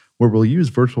building, where we'll use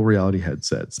virtual reality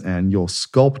headsets and you'll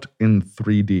sculpt in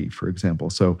 3D, for example.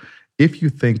 So if you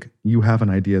think you have an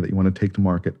idea that you want to take to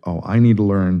market, I need to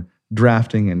learn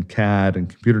drafting and CAD and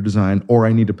computer design, or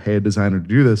I need to pay a designer to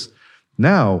do this.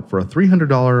 Now, for a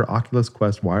 $300 Oculus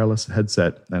Quest wireless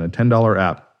headset and a $10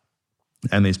 app,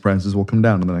 and these prices will come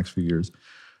down in the next few years,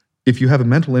 if you have a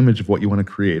mental image of what you want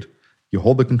to create, you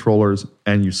hold the controllers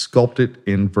and you sculpt it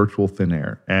in virtual thin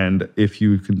air. And if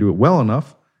you can do it well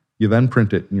enough, you then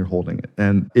print it and you're holding it.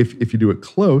 And if you do it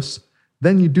close,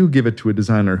 then you do give it to a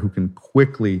designer who can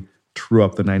quickly true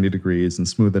up the 90 degrees and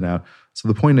smooth it out. So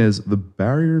the point is, the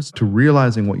barriers to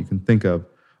realizing what you can think of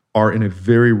are in a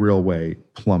very real way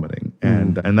plummeting.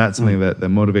 And that's something that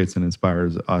motivates and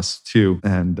inspires us too.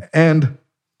 And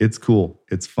it's cool.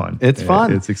 It's fun. It's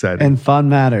fun. It's exciting. And fun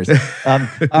matters. All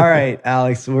right,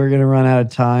 Alex, we're going to run out of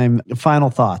time.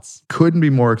 Final thoughts. Couldn't be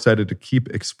more excited to keep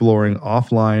exploring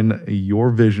offline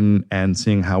your vision and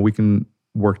seeing how we can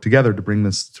work together to bring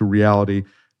this to reality,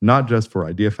 not just for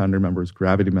Idea Foundry members,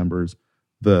 Gravity members,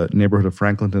 the neighborhood of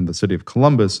Franklinton, the city of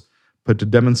Columbus, but to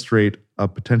demonstrate a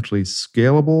potentially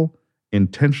scalable,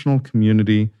 intentional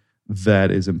community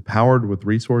that is empowered with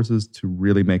resources to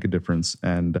really make a difference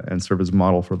and serve as a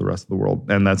model for the rest of the world.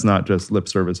 And that's not just lip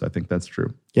service. I think that's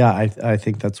true. Yeah, I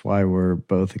think that's why we're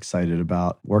both excited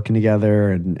about working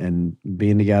together and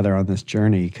being together on this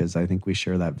journey, because I think we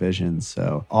share that vision.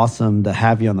 So awesome to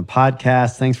have you on the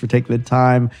podcast. Thanks for taking the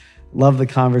time. Love the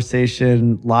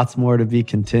conversation. Lots more to be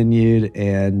continued.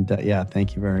 And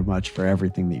thank you very much for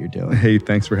everything that you're doing. Hey,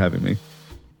 thanks for having me.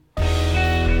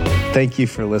 Thank you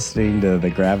for listening to the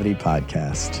Gravity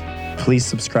Podcast. Please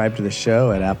subscribe to the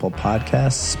show at Apple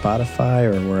Podcasts,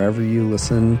 Spotify, or wherever you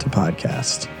listen to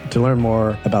podcasts. To learn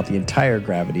more about the entire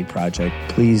Gravity Project,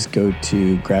 please go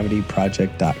to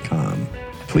gravityproject.com.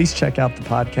 Please check out the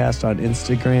podcast on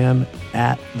Instagram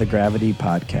at The Gravity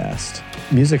Podcast.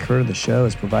 Music heard of the show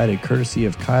is provided courtesy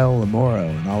of Kyle Lamoro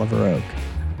and Oliver Oak.